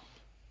going to fall.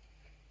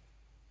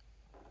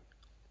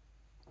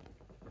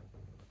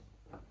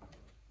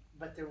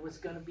 But there was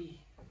going to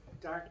be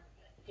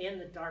in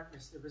the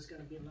darkness there was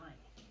going to be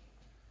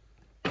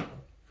light.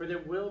 For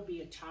there will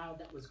be a child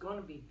that was going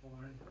to be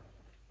born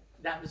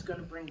that was going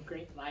to bring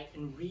great light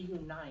and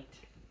reunite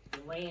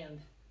the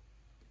land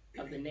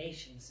of the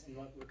nations. And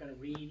what we're going to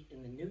read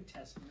in the New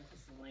Testament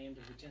is the land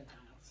of the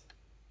Gentiles.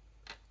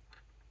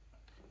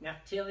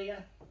 Naphtali,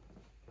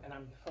 and I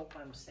hope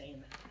I'm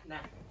saying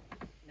that,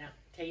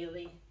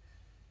 Naphtali,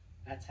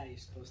 that's how you're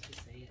supposed to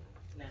say it.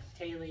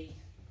 Naphtali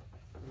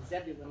and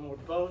Zebulun were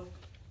both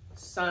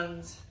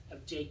sons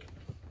of Jacob.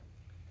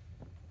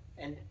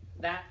 And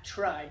that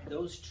tribe,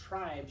 those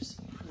tribes,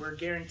 were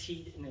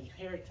guaranteed an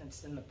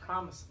inheritance in the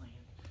Promised Land.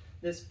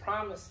 This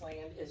Promised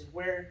Land is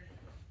where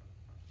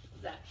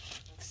that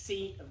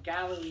Sea of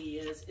Galilee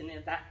is, and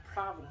in that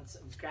province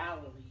of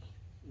Galilee,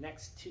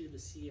 next to the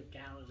Sea of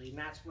Galilee. And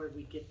that's where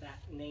we get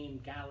that name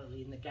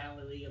Galilee. And the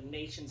Galilee of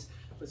nations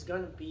was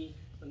going to be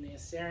when the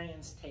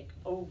Assyrians take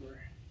over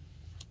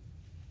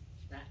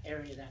that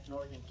area, that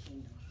northern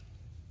kingdom.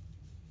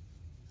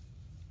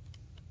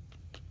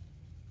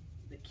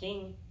 The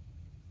king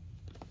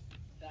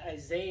that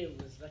Isaiah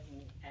was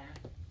looking at,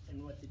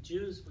 and what the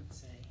Jews would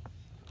say,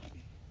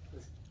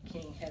 was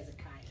King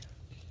Hezekiah.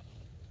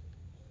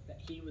 That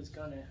he was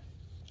going to,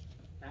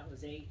 that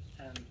was the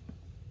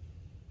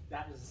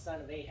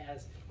son of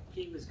Ahaz,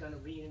 he was going to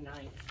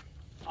reunite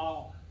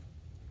all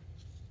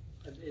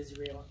of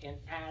Israel, and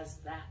as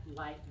that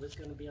light was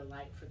going to be a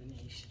light for the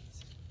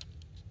nations.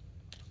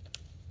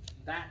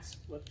 That's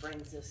what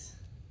brings us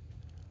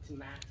to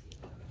Matthew.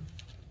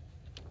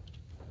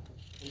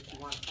 And if you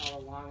want to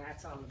follow along,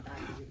 that's on the back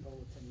of your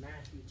bulletin,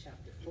 Matthew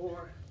chapter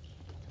 4.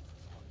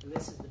 And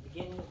this is the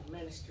beginning of the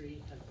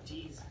ministry of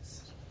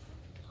Jesus.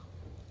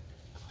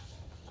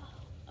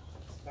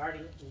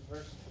 Starting in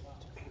verse 12.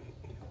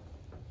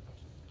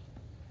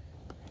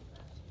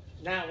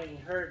 Now when he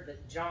heard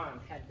that John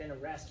had been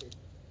arrested,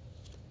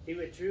 he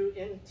withdrew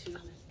into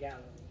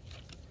Galilee.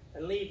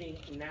 And leaving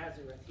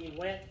Nazareth, he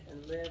went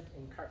and lived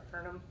in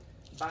Capernaum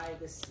by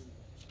the sea,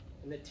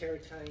 in the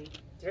territory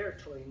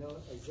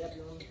known as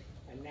Zebulun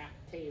and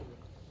Naphtali,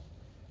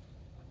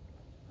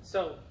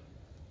 so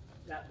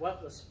that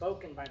what was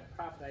spoken by the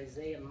prophet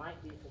Isaiah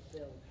might be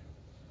fulfilled.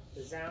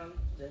 The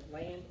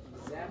land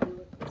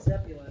of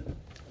Zebulun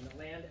and the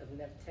land of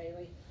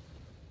Naphtali,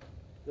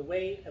 the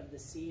way of the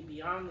sea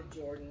beyond the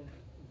Jordan,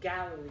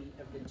 Galilee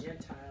of the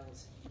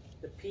Gentiles,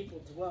 the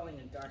people dwelling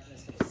in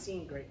darkness have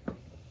seen great light.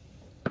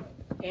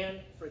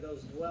 And for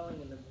those dwelling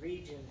in the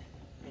region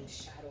and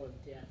shadow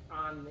of death,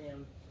 on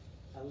them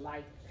a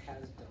light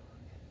has dawned.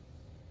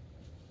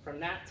 From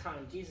that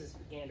time, Jesus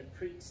began to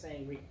preach,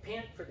 saying,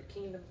 "Repent, for the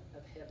kingdom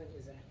of heaven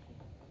is at hand."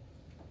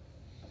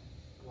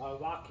 While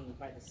walking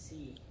by the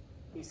sea,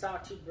 he saw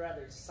two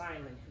brothers,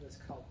 Simon, who was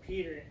called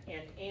Peter,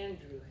 and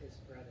Andrew, his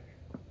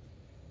brother,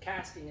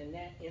 casting a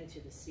net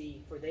into the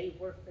sea, for they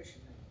were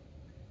fishermen.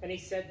 And he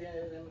said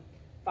to them,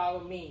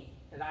 "Follow me,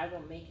 and I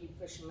will make you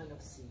fishermen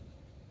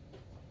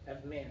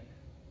of men."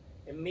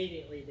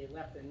 Immediately they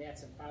left their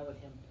nets and followed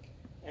him.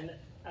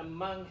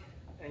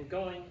 And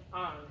going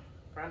on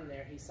from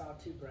there, he saw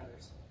two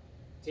brothers,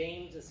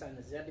 James the son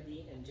of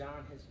Zebedee and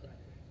John his brother,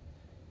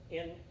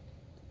 in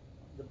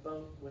the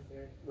boat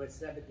with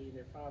Zebedee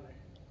their father,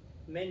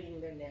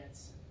 mending their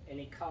nets, and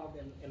he called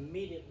them.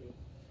 Immediately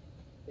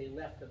they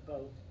left the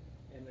boat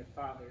and their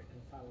father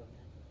and followed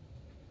him.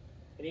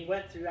 And he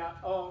went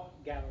throughout all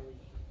Galilee,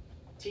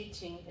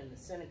 teaching in the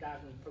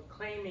synagogue and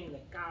proclaiming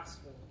the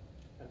gospel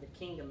of the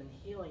kingdom and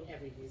healing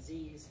every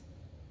disease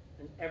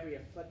and every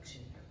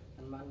affliction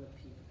among the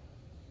people.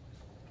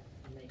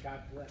 And may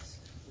God bless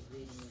the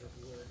reading of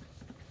his word.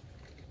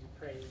 We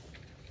pray.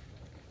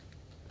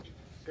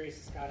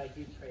 Gracious God, I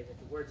do pray that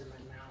the words of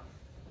my mouth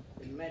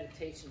and the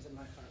meditations of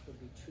my heart would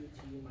be true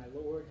to you, my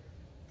Lord,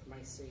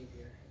 my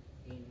Savior.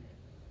 Amen.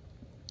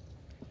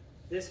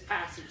 This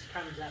passage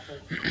comes up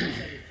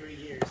every 3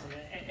 years.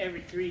 And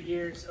every 3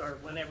 years, or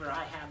whenever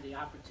I have the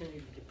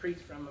opportunity to preach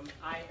from them,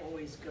 I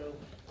always go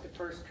to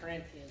 1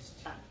 Corinthians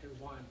chapter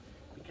 1,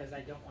 because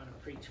I don't want to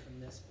preach from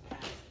this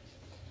passage.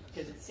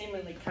 Because it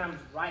seemingly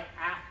comes right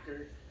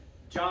after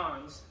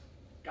John's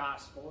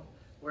gospel,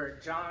 where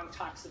John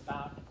talks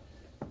about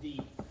the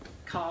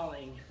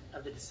calling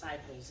of the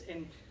disciples.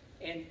 And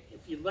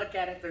if you look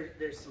at it,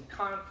 there's some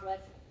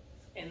conflict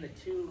in the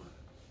two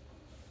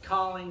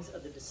callings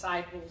of the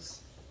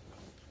disciples.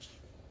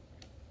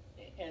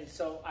 And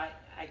so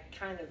I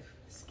kind of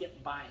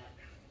skip by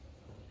it.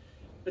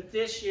 But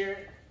this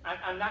year,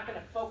 I'm not going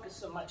to focus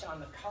so much on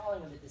the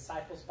calling of the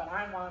disciples, but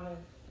I want to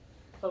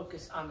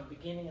focus on the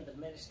beginning of the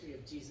ministry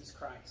of Jesus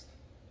Christ,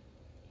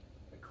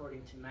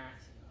 according to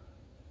Matthew.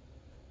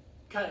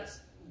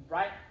 Because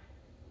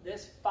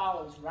this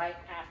follows right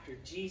after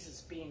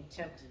Jesus being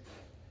tempted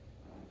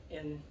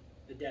in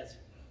the desert.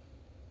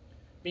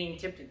 Being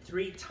tempted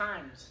 3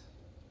 times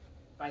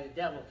by the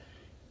devil.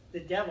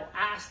 The devil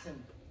asked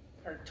him,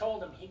 or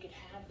told him he could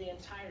have the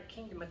entire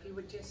kingdom if he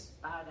would just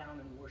bow down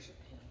and worship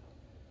him.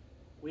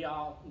 We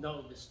all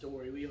know the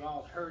story. We've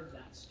all heard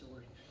that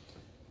story.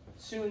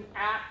 Soon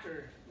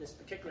after this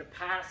particular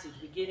passage,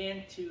 we get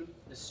into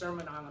the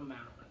Sermon on the Mount,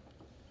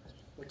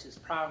 which is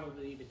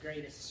probably the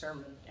greatest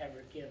sermon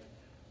ever given.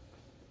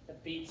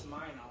 That beats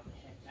mine all the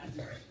heck.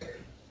 That's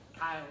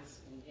Kyle's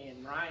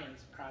and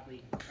Ryan's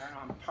probably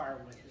are on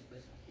par with it,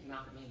 but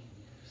not me.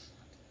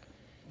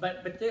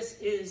 But this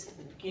is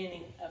the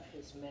beginning of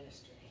his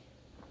ministry.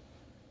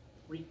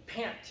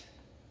 Repent.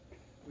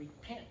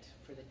 Repent,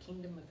 for the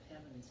kingdom of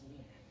heaven is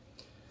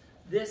near.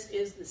 This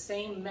is the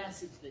same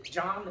message that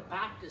John the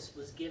Baptist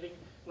was giving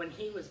when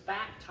he was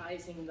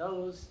baptizing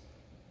those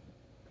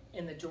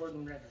in the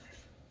Jordan River.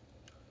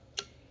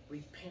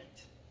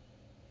 Repent.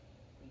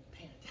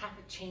 Repent. Have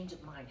a change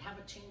of mind. Have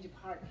a change of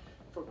heart.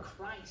 For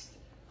Christ,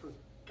 for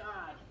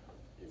God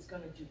is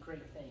going to do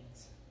great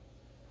things.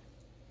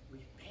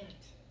 Repent.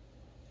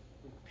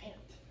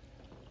 Repent.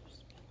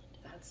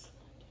 That's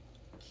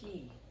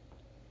key.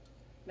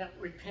 Now,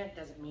 repent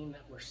doesn't mean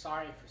that we're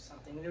sorry for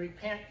something. And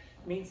repent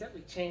means that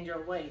we change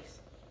our ways.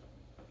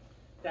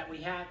 That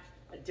we have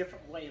a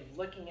different way of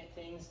looking at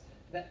things.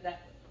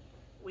 That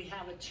we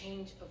have a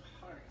change of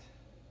heart.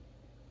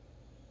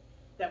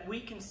 That we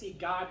can see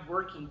God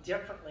working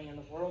differently in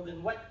the world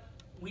than what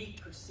we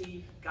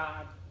perceive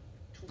God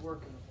to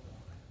work in the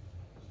world.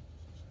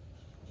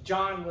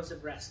 John was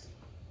arrested.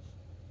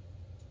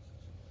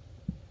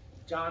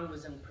 John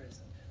was in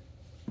prison.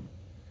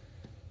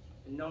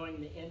 And knowing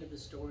the end of the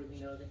story, we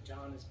know that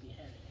John is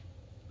beheaded.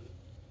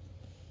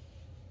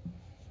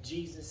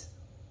 Jesus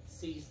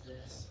sees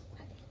this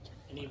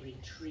and he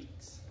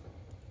retreats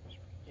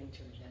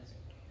into the desert.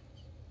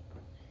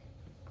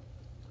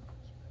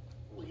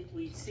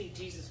 We see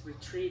Jesus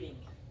retreating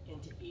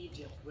into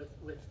Egypt with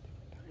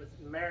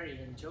Mary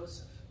and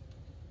Joseph.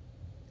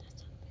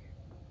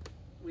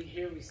 We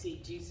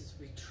see Jesus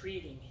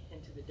retreating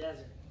into the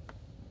desert.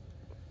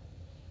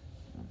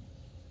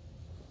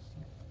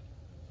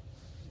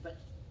 But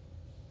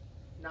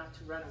not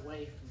to run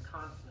away from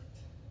conflict,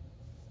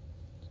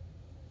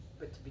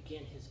 but to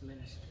begin his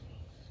ministry.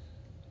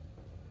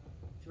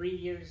 3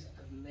 years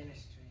of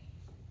ministry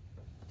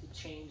to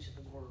change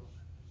the world.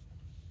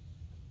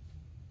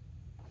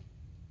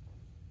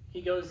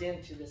 He goes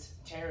into this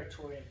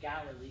territory of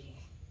Galilee,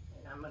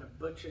 and I'm going to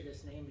butcher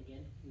this name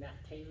again,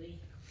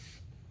 Naphtali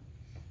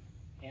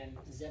and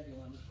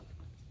Zebulun.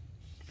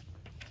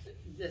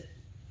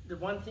 The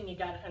one thing you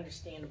got to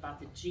understand about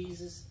the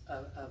Jesus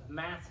of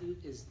Matthew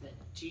is that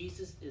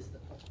Jesus is the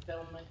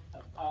fulfillment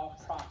of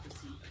all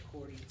prophecy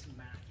according to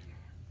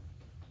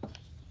Matthew.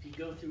 If you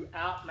go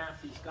throughout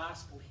Matthew's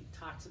gospel, he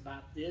talks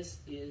about this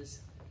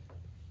is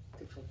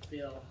to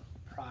fulfill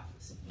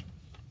prophecy.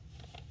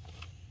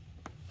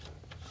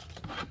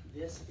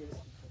 This is to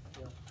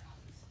fulfill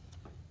prophecy.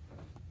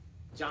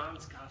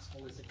 John's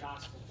gospel is a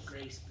gospel of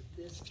grace, but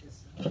this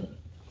is a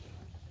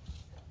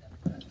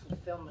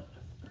fulfillment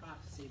of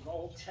prophecy of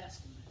Old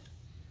Testament.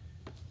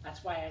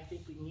 That's why I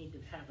think we need to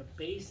have a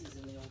basis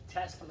in the Old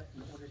Testament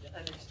in order to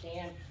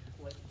understand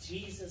what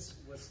Jesus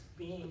was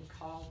being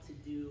called to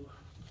do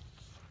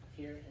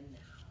here and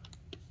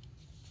now.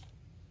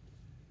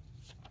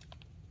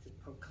 To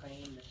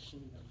proclaim the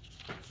kingdom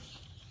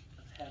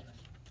of heaven.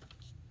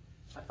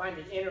 I find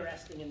it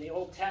interesting in the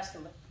Old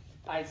Testament,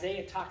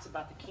 Isaiah talks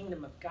about the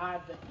kingdom of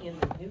God, but in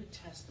the New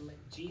Testament,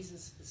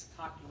 Jesus is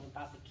talking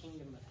about the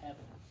kingdom of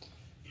heaven.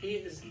 He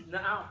is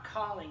now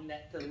calling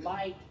that the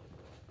light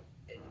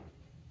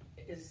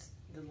is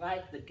the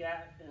light, the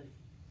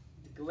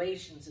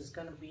Galatians is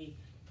going to be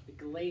the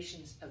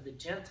Galatians of the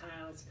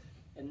Gentiles,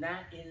 and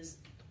that is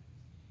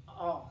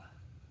all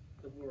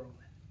the world.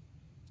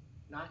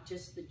 Not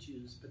just the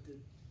Jews, but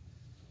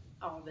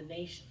all the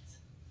nations,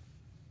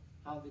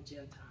 all the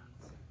Gentiles.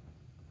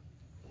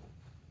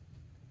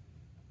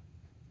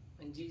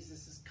 And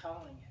Jesus is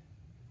calling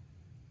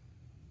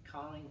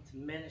to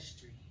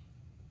ministry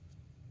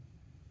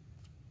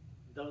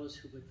those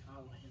who would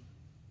follow him.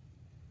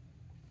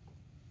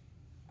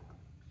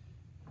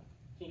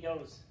 He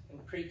goes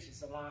and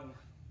preaches along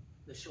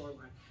the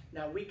shoreline.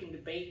 Now we can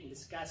debate and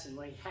discuss, and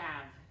we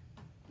have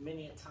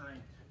many a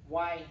time,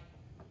 why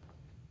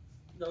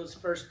those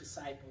first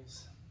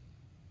disciples,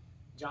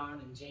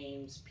 John and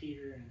James,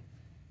 Peter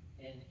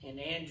and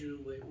Andrew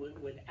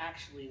would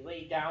actually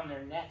lay down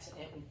their nets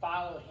and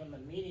follow him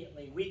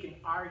immediately. We can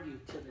argue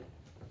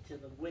to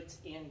the wit's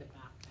end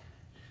about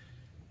that.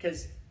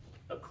 Because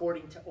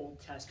according to Old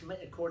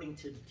Testament, according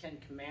to the Ten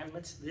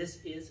Commandments, this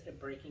is a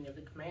breaking of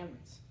the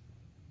commandments.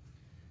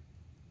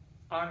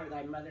 Honor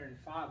thy mother and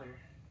father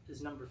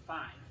is number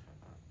 5.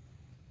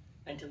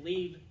 And to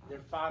leave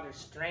their father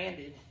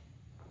stranded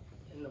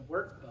in the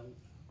workboat,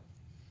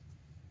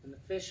 in the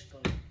fish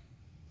boat,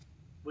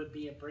 would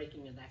be a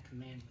breaking of that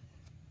commandment.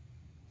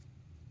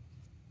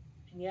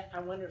 And yet, I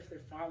wonder if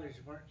their fathers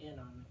weren't in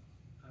on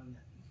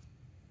that.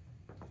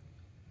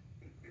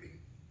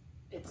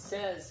 It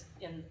says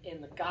in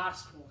the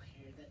gospel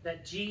here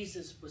that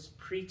Jesus was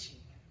preaching.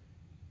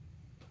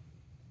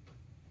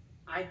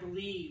 I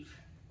believe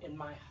in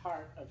my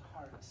heart of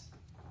hearts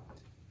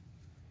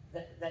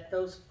that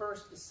those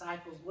first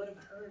disciples would have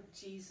heard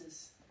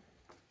Jesus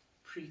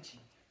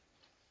preaching.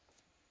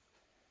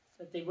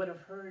 That they would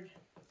have heard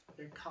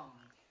their calling.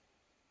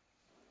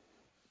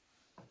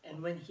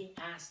 And when he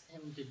asked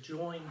them to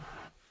join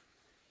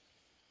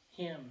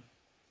him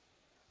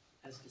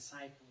as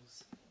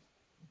disciples,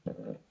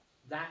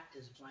 that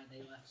is why they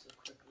left so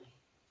quickly.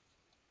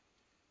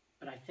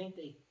 But I think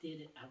they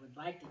did it, I would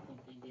like to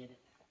think they did it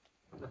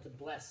with the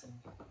blessing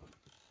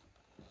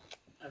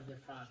of their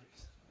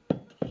fathers.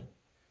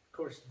 Of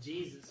course,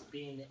 Jesus,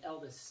 being the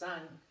eldest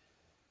son,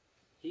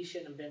 he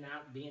shouldn't have been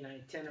out being an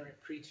itinerant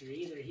preacher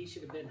either. He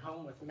should have been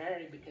home with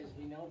Mary, because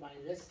we know by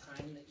this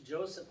time that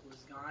Joseph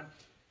was gone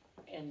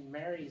and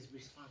Mary's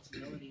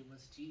responsibility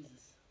was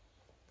Jesus.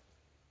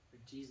 Or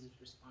Jesus'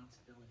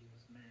 responsibility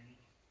was Mary.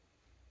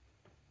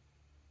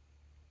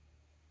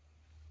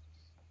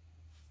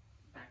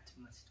 Back to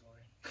my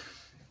story.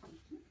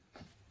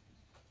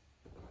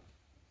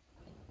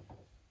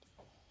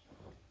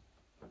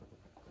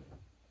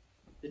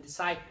 The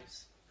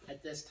disciples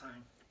at this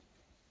time,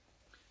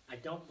 I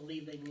don't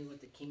believe they knew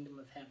what the kingdom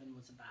of heaven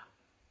was about.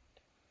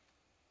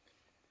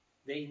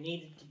 They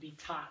needed to be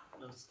taught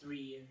those 3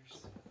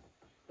 years.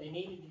 They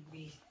needed to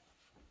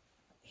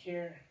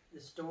hear the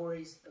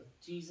stories of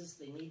Jesus.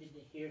 They needed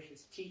to hear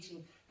his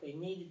teaching. They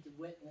needed to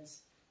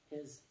witness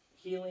his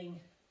healing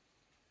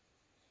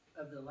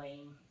of the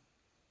lame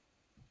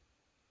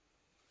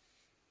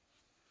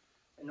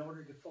in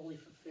order to fully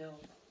fulfill,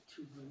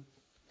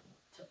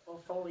 to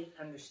fully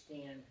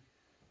understand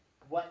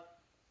what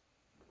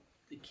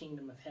the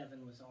kingdom of heaven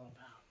was all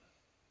about.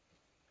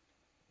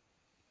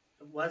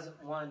 It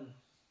wasn't one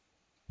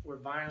where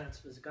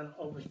violence was going to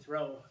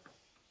overthrow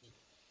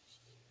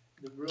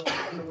the ruling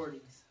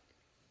authorities,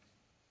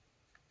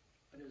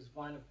 but it was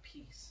one of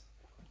peace,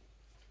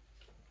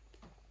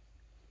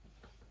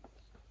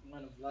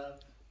 one of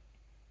love,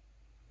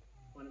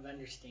 one of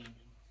understanding,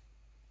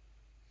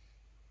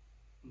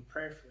 and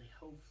prayerfully,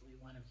 hopefully,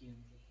 one of unity.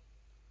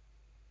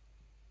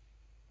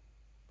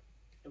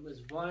 It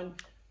was one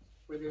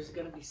where there's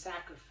going to be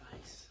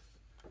sacrifice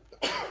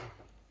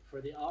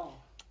for the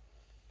all.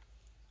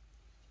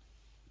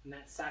 And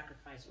that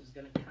sacrifice was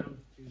going to come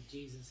through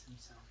Jesus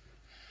himself.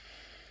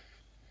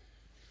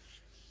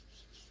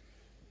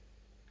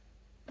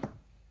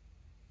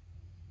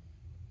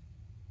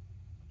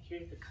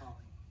 Hear the calling.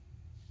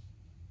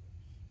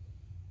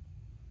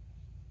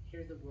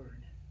 Hear the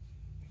word.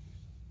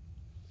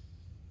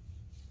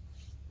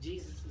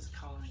 Jesus is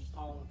calling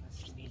all of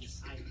us to be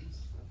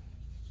disciples.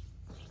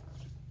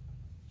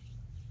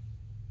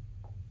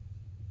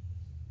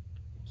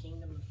 The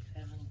kingdom of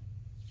heaven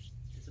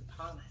is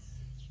upon us.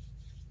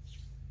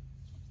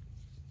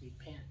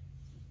 Repent.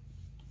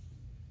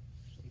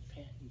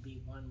 Repent and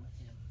be one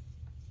with him.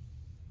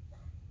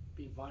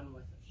 Be one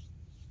with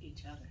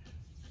each other,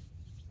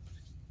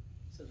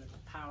 so that the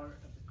power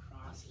of the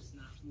cross is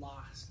not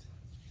lost,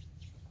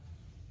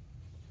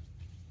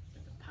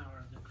 but the power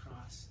of the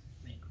cross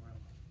may grow.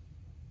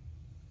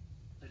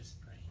 Let us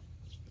pray.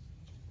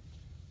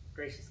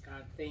 Gracious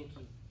God, thank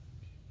you.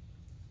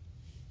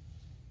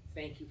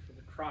 Thank you for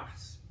the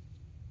cross.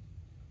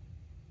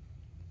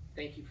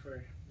 Thank you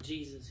for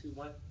Jesus who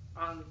went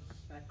on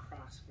that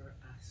cross for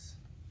us.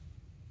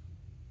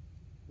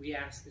 We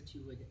ask that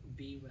you would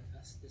be with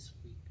us this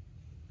week.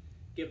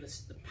 Give us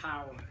the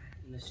power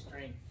and the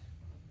strength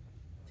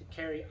to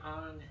carry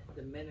on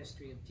the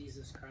ministry of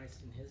Jesus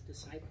Christ and his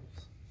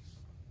disciples.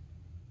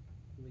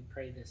 And we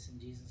pray this in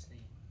Jesus'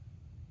 name.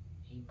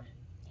 Amen.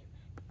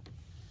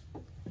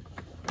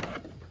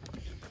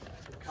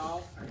 We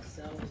call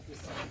ourselves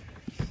disciples.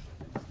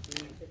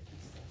 3:57.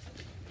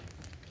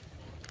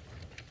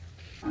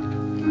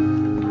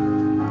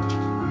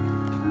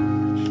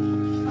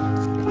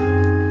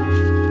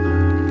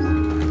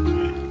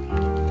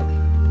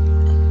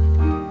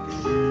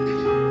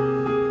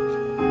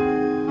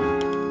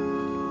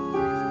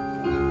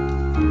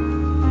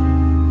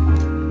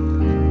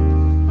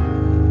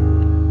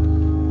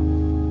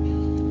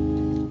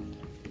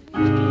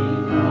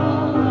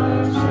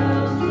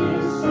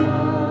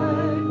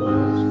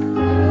 Disciples,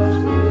 as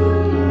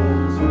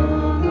millions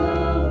on the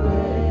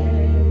way.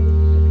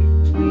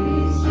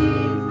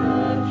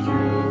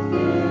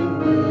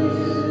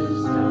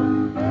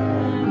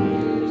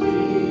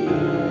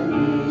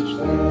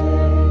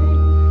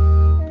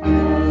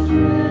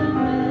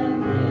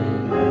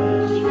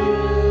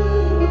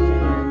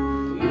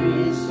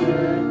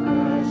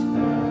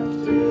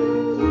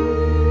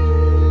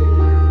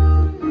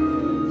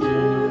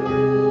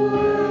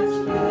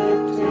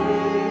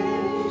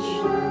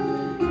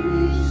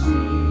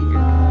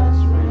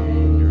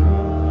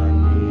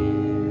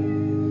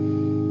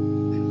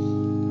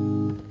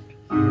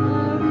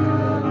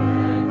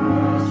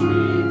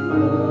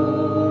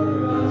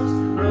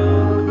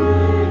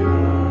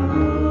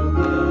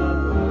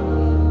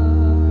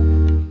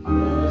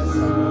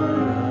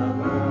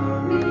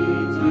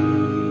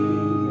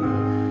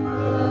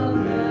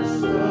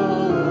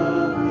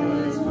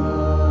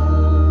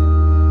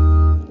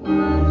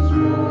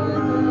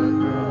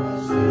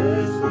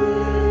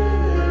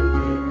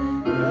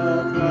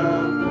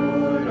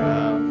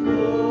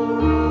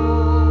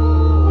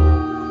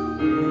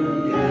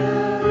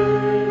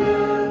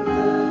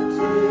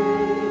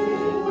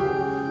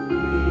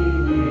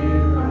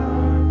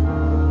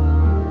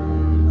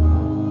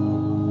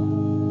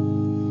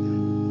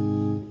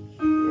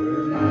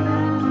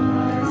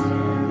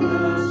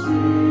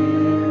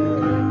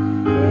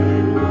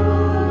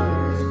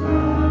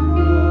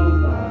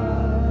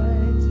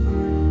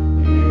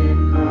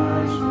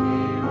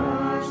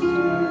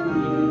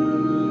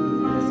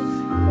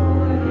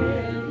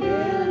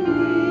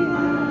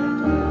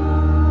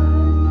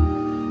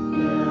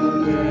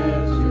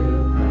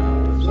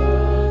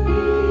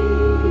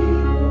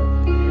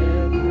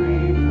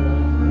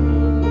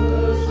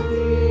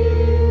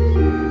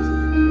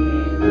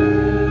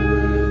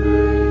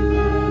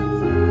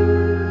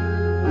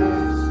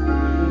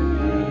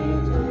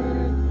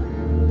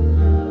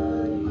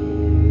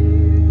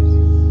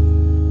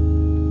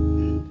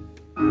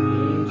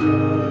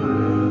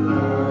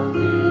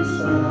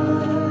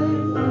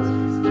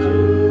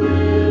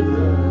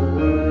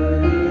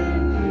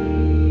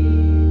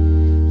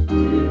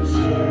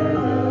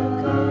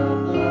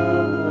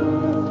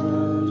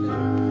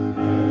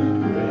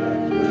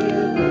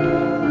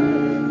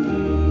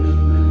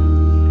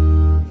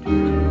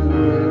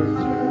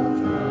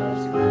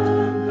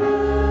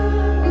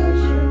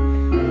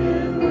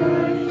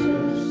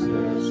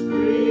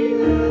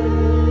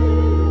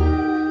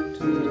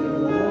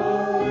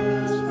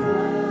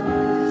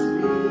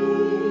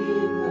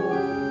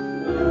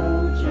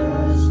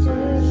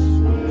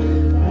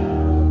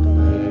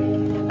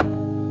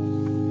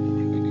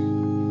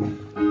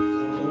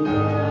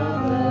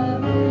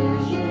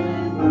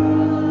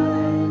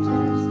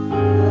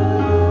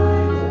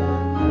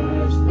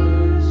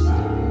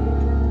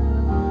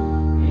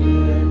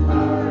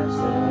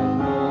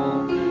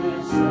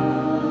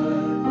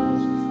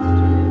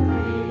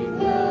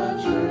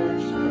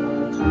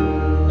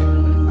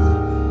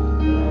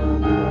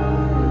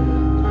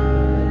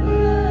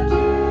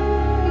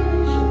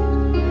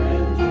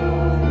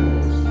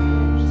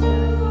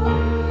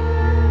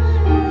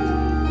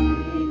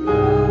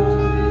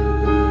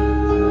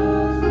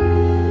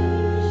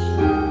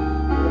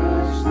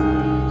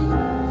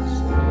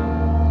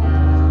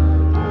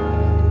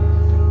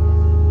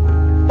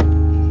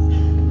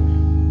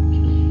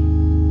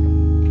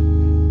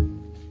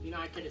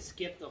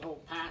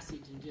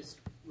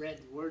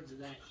 words of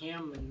that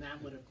hymn, and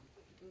that would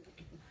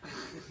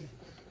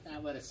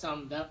have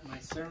summed up my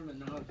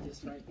sermon all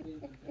just right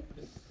there.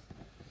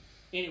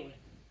 Anyway,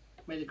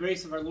 may the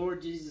grace of our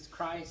Lord Jesus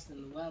Christ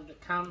and the love that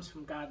comes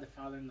from God the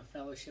Father and the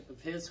fellowship of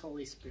His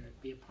Holy Spirit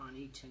be upon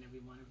each and every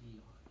one of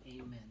you.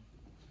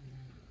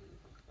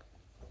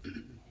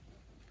 Amen.